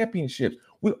for championships.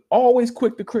 We're always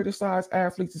quick to criticize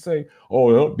athletes and say,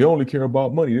 oh, they only care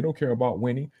about money. They don't care about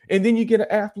winning. And then you get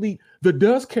an athlete that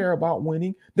does care about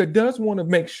winning, that does want to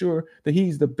make sure that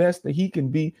he's the best that he can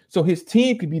be so his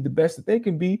team can be the best that they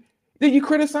can be. Then you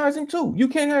criticize him too. You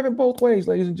can't have it both ways,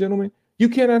 ladies and gentlemen. You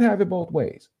cannot have it both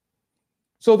ways.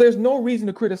 So there's no reason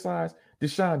to criticize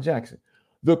Deshaun Jackson.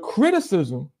 The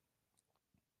criticism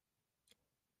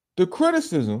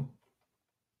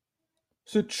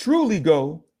should truly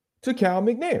go to Cal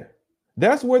McNair.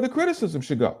 That's where the criticism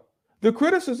should go. The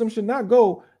criticism should not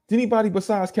go to anybody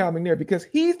besides Cal McNair because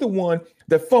he's the one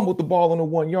that fumbled the ball on the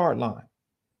 1-yard line.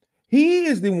 He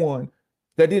is the one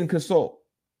that didn't consult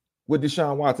with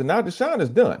Deshaun Watson. Now Deshaun is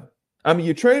done. I mean,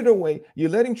 you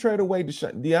let him trade away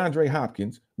DeAndre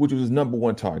Hopkins, which was his number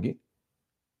 1 target.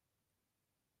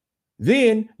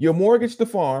 Then you mortgaged the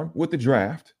farm with the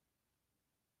draft.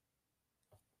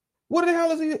 What the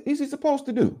hell is he supposed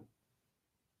to do?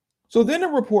 So then a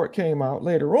report came out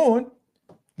later on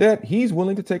that he's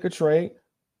willing to take a trade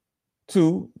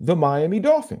to the Miami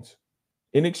Dolphins.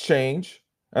 In exchange,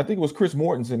 I think it was Chris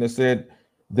Mortensen that said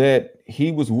that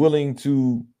he was willing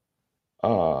to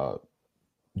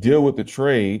deal with the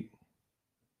trade,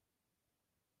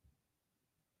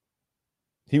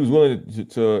 he was willing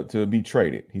to be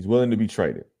traded. He's willing to be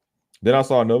traded. Then I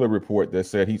saw another report that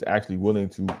said he's actually willing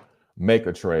to make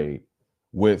a trade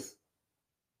with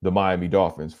the Miami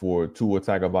Dolphins for Tua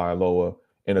Tagovailoa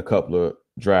and a couple of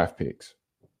draft picks,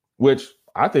 which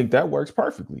I think that works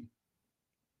perfectly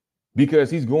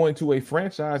because he's going to a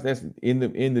franchise that's in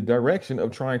the direction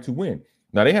of trying to win.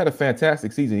 Now, they had a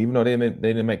fantastic season, even though they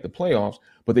didn't make the playoffs,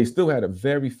 but they still had a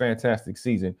very fantastic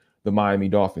season. The Miami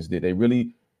Dolphins did.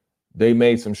 They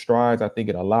made some strides, I think,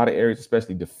 in a lot of areas,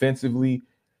 especially defensively.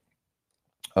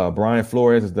 Brian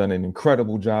Flores has done an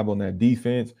incredible job on that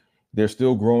defense. They're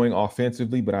still growing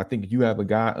offensively, but I think you have a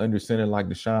guy under center like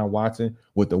Deshaun Watson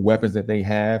with the weapons that they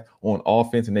have on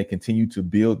offense, and they continue to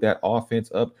build that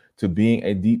offense up to being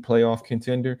a deep playoff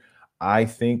contender. I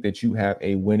think that you have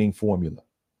a winning formula.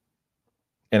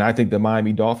 And I think the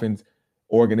Miami Dolphins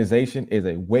organization is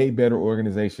a way better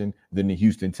organization than the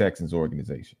Houston Texans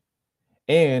organization.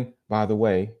 And by the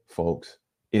way, folks,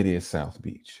 it is South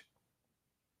Beach.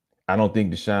 I don't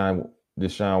think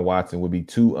Deshaun Watson would be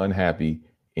too unhappy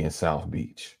in South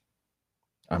Beach.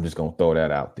 I'm just going to throw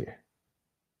that out there.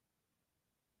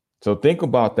 So think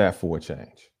about that for a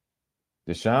change.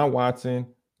 Deshaun Watson,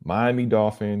 Miami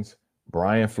Dolphins,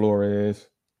 Brian Flores,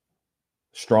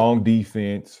 strong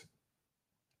defense.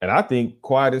 And I think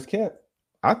quiet as kept.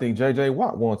 I think J.J.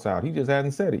 Watt wants out. He just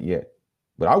hasn't said it yet.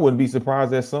 But I wouldn't be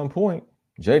surprised at some point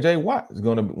J.J. Watt is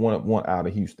going to want out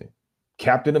of Houston.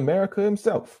 Captain America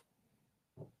himself.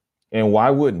 And why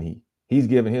wouldn't he? He's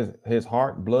given his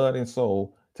heart, blood, and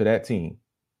soul to that team.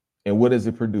 And what has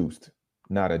it produced?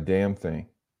 Not a damn thing.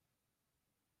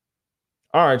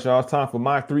 All right, y'all. It's time for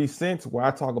my 3 cents, where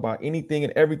I talk about anything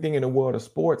and everything in the world of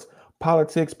sports,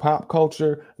 politics, pop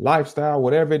culture, lifestyle,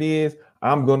 whatever it is,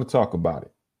 I'm going to talk about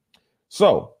it.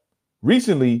 So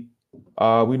recently,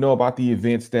 we know about the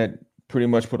events that pretty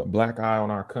much put a black eye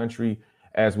on our country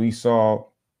as we saw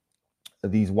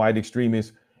these white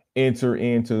extremists enter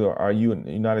into our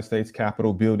United States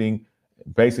Capitol building,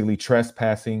 basically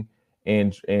trespassing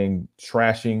and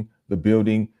trashing the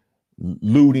building,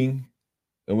 looting.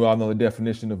 And we all know the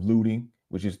definition of looting,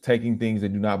 which is taking things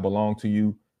that do not belong to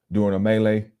you during a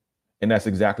melee. And that's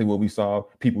exactly what we saw.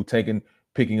 People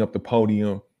picking up the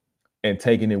podium and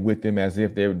taking it with them as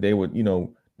if they would,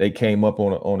 they came up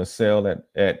on a sale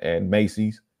at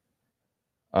Macy's.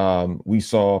 We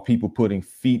saw people putting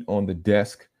feet on the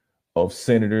desk of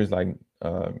senators like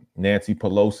Nancy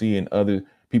Pelosi and other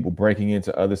people breaking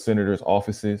into other senators'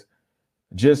 offices.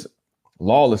 Just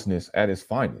lawlessness at its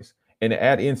finest. And to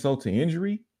add insult to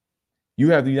injury, you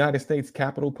have the United States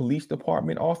Capitol Police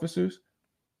Department officers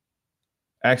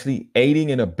actually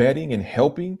aiding and abetting and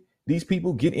helping these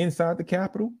people get inside the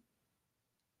Capitol.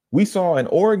 We saw an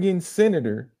Oregon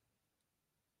senator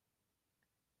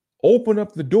open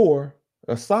up the door,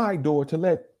 a side door, to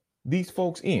let these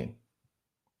folks in.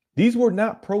 These were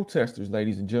not protesters,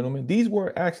 ladies and gentlemen. These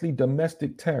were actually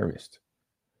domestic terrorists.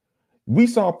 We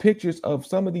saw pictures of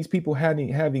some of these people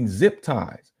having zip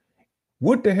ties.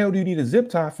 What the hell do you need a zip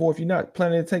tie for if you're not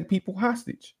planning to take people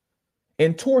hostage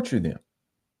and torture them?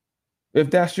 If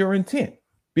that's your intent,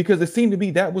 because it seemed to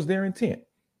be that was their intent.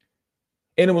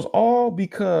 And it was all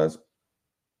because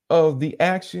of the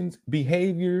actions,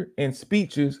 behavior, and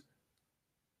speeches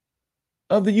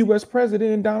of the U.S.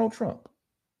 President and Donald Trump.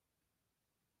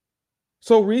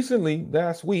 So recently,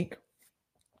 last week,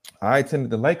 I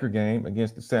attended the Laker game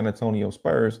against the San Antonio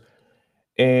Spurs,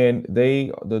 and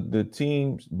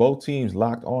both teams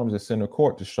locked arms at center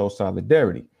court to show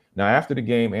solidarity. Now, after the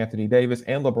game, Anthony Davis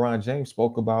and LeBron James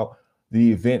spoke about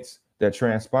the events that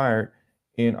transpired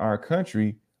in our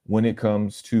country when it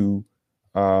comes to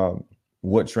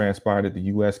what transpired at the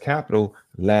U.S. Capitol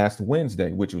last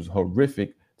Wednesday, which was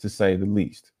horrific to say the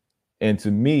least. And to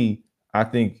me, I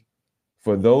think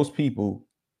for those people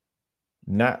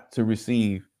not to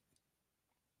receive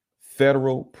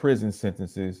federal prison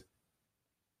sentences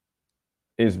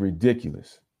is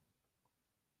ridiculous.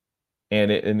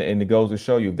 And it goes to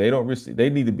show you, if they don't receive, they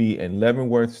need to be in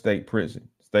Leavenworth State Prison,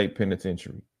 State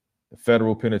Penitentiary, the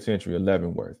federal penitentiary of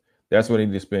Leavenworth. That's where they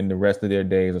need to spend the rest of their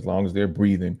days as long as they're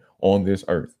breathing on this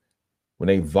earth, when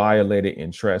they violated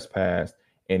and trespassed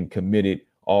and committed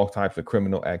all types of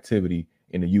criminal activity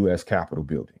in the U.S. Capitol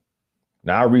building.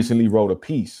 Now, I recently wrote a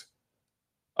piece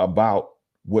about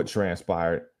what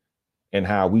transpired and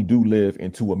how we do live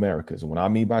in two Americas. And what I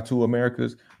mean by two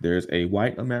Americas, there's a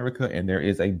white America and there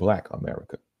is a black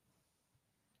America.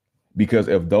 Because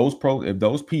if those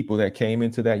people that came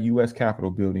into that U.S. Capitol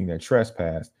building that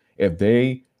trespassed, if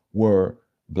they were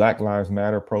Black Lives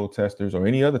Matter protesters or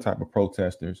any other type of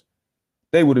protesters,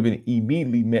 they would have been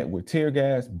immediately met with tear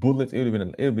gas, bullets. It would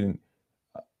have been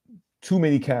too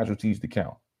many casualties to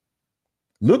count.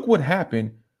 Look what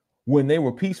happened when they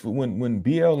were peaceful, when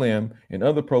BLM and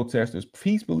other protesters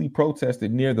peacefully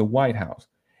protested near the White House.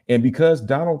 And because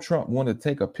Donald Trump wanted to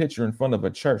take a picture in front of a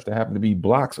church that happened to be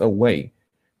blocks away,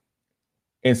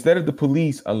 instead of the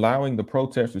police allowing the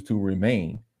protesters to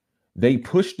remain, they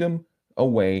pushed them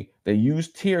away. They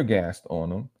used tear gas on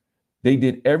them. They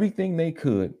did everything they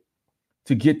could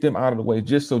to get them out of the way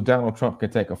just so Donald Trump can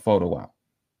take a photo out.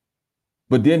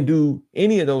 But didn't do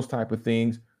any of those type of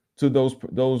things to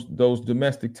those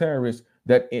domestic terrorists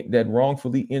that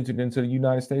wrongfully entered into the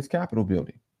United States Capitol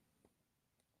building.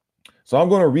 So I'm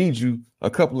going to read you a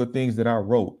couple of things that I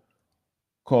wrote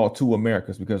called Two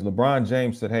Americas, because LeBron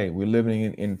James said, hey, we're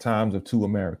living in times of two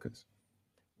Americas,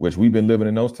 which we've been living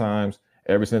in those times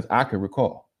ever since I could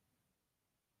recall.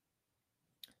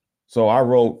 So I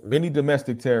wrote, many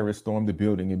domestic terrorists stormed the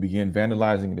building and began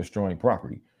vandalizing and destroying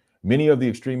property. Many of the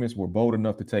extremists were bold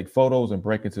enough to take photos and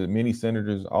break into many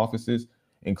senators' offices,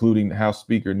 including House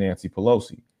Speaker Nancy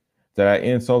Pelosi. To add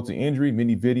insult to injury,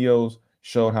 many videos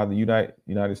showed how the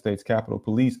United States Capitol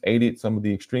Police aided some of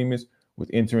the extremists with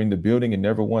entering the building and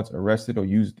never once arrested or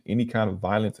used any kind of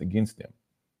violence against them.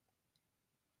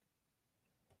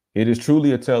 It is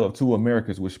truly a tale of two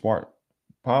Americas, which sparked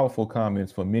powerful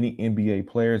comments from many NBA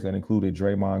players that included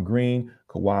Draymond Green,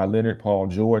 Kawhi Leonard, Paul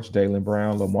George, Jaylen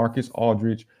Brown, LaMarcus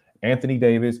Aldridge, Anthony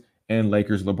Davis, and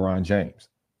Lakers LeBron James.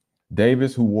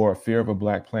 Davis, who wore a Fear of a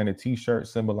Black Planet t-shirt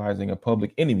symbolizing a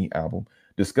Public Enemy album,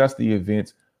 discussed the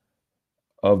events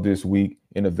of this week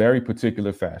in a very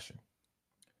particular fashion.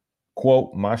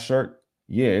 Quote, my shirt,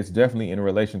 yeah, it's definitely in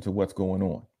relation to what's going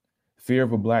on. Fear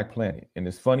of a Black Planet. And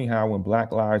it's funny how when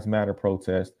Black Lives Matter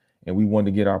protest and we want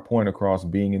to get our point across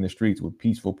being in the streets with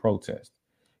peaceful protest,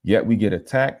 yet we get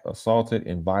attacked, assaulted,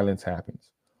 and violence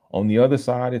happens. On the other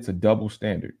side, it's a double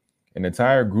standard. An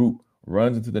entire group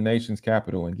runs into the nation's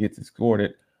capital and gets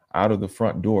escorted out of the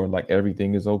front door like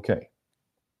everything is okay.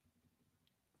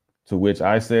 To which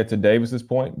I said, to Davis's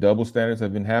point, double standards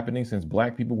have been happening since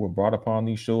Black people were brought upon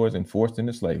these shores and forced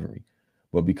into slavery.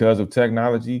 But because of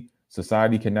technology,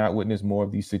 society cannot witness more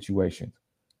of these situations.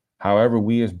 However,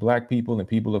 we as Black people and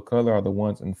people of color are the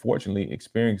ones, unfortunately,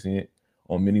 experiencing it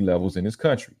on many levels in this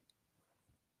country.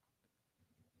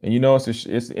 And, you know, it's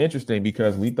interesting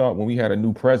because we thought when we had a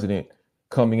new president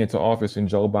coming into office in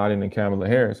Joe Biden and Kamala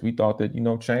Harris, we thought that, you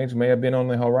know, change may have been on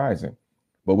the horizon.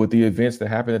 But with the events that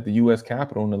happened at the U.S.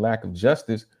 Capitol and the lack of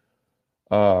justice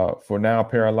for now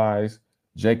paralyzed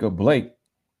Jacob Blake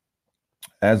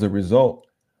as a result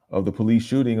of the police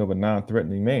shooting of a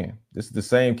non-threatening man. This is the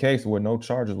same case where no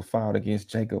charges were filed against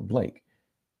Jacob Blake.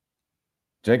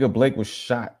 Jacob Blake was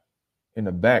shot in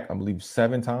the back, I believe,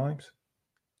 7 times.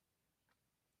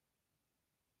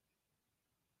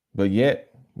 But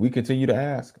yet we continue to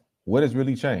ask, what has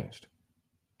really changed?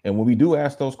 And when we do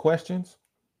ask those questions,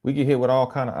 we get hit with all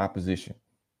kind of opposition.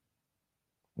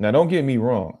 Now, don't get me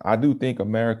wrong. I do think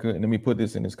America, and let me put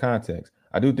this in this context,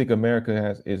 I do think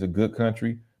America is a good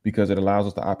country because it allows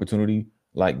us the opportunity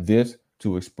like this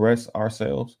to express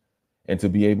ourselves and to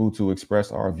be able to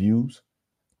express our views.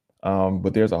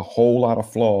 But there's a whole lot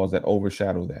of flaws that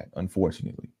overshadow that,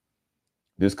 unfortunately.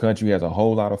 This country has a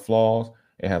whole lot of flaws.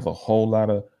 It has a whole lot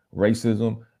of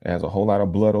racism. It has a whole lot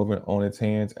of blood on its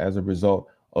hands as a result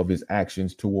of its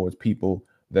actions towards people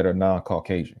that are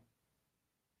non-Caucasian.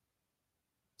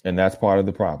 And that's part of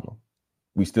the problem.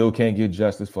 We still can't get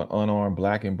justice for unarmed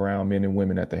Black and brown men and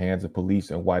women at the hands of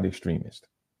police and white extremists.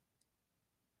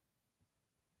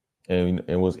 And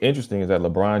what's interesting is that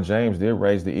LeBron James did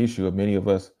raise the issue of many of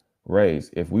us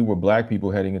raised. If we were Black people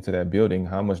heading into that building,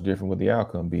 how much different would the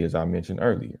outcome be, as I mentioned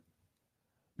earlier?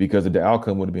 Because the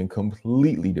outcome would have been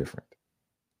completely different.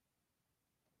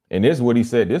 And this is what he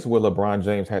said. This is what LeBron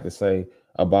James had to say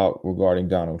about regarding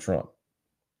Donald Trump,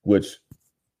 which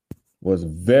was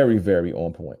very, very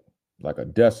on point, like a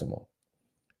decimal.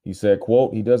 He said,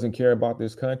 quote, he doesn't care about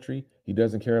this country. He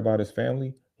doesn't care about his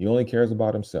family. He only cares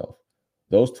about himself.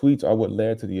 Those tweets are what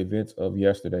led to the events of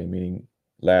yesterday, meaning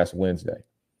last Wednesday.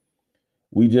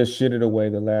 We just shitted away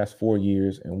the last 4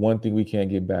 years, and one thing we can't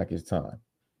get back is time.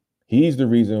 He's the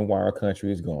reason why our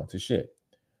country is going to shit.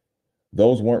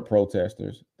 Those weren't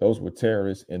protesters. Those were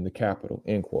terrorists in the Capitol,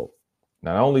 end quote.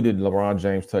 Not only did LeBron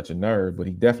James touch a nerve, but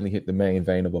he definitely hit the main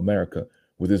vein of America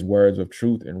with his words of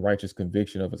truth and righteous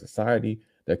conviction of a society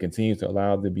that continues to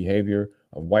allow the behavior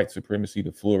of white supremacy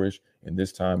to flourish in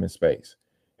this time and space.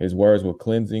 His words were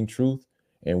cleansing truth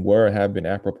and word have been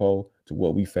apropos to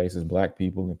what we face as Black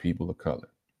people and people of color.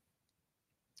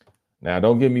 Now,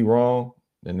 don't get me wrong.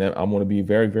 And then I'm going to be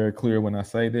very, very clear when I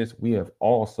say this. We have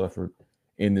all suffered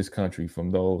in this country from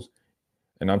those.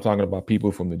 And I'm talking about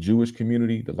people from the Jewish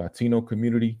community, the Latino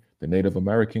community, the Native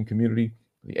American community,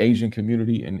 the Asian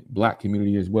community, and Black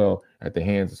community as well at the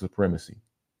hands of supremacy.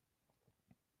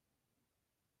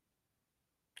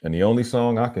 And the only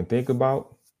song I can think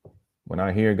about when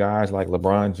I hear guys like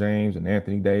LeBron James and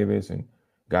Anthony Davis and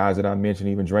guys that I mentioned,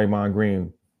 even Draymond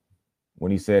Green,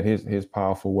 when he said his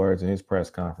powerful words in his press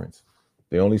conference,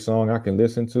 the only song I can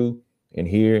listen to and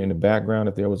hear in the background,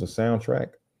 if there was a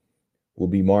soundtrack, will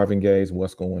be Marvin Gaye's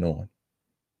What's Going On.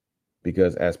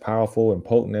 Because as powerful and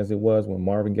potent as it was when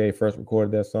Marvin Gaye first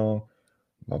recorded that song,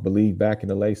 I believe back in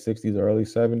the late 60s or early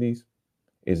 70s,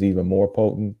 is even more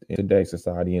potent in today's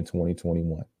society in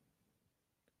 2021.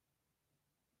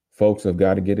 Folks have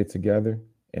got to get it together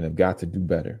and have got to do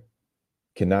better.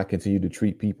 Cannot continue to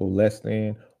treat people less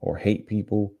than or hate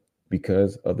people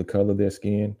because of the color of their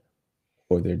skin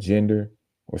or their gender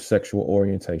or sexual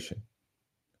orientation.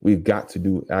 We've got to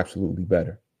do absolutely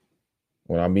better.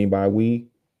 What I mean by we,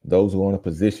 those who are in a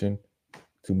position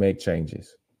to make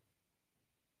changes.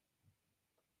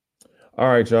 All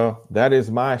right, y'all. That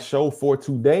is my show for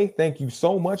today. Thank you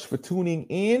so much for tuning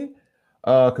in.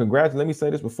 Let me say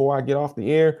this before I get off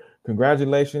the air.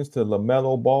 Congratulations to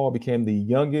LaMelo Ball, became the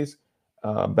youngest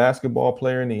basketball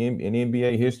player in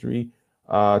NBA history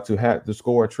to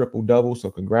score a triple-double. So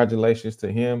congratulations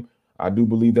to him. I do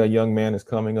believe that young man is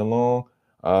coming along.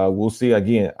 We'll see.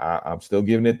 Again, I'm still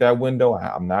giving it that window.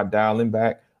 I'm not dialing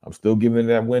back. I'm still giving it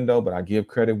that window, but I give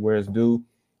credit where it's due.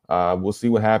 We'll see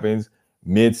what happens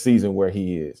mid-season where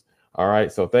he is. All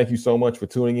right. So thank you so much for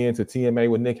tuning in to TMA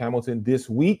with Nick Hamilton this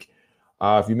week.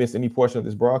 If you missed any portion of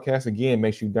this broadcast, again,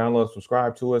 make sure you download and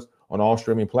subscribe to us on all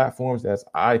streaming platforms. That's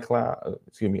iTunes,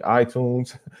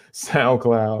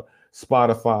 SoundCloud,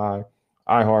 Spotify,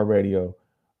 iHeartRadio,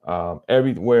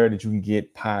 everywhere that you can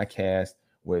get podcasts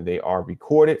where they are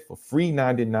recorded for free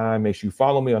 99. Make sure you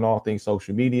follow me on all things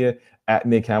social media at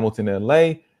Nick Hamilton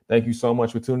LA. Thank you so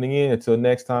much for tuning in. Until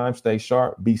next time, stay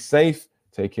sharp, be safe,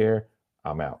 take care.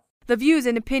 I'm out. The views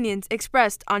and opinions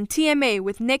expressed on TMA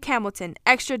with Nick Hamilton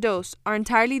Extra Dose are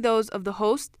entirely those of the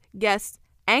host, guests,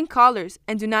 and callers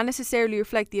and do not necessarily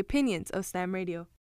reflect the opinions of Slam Radio.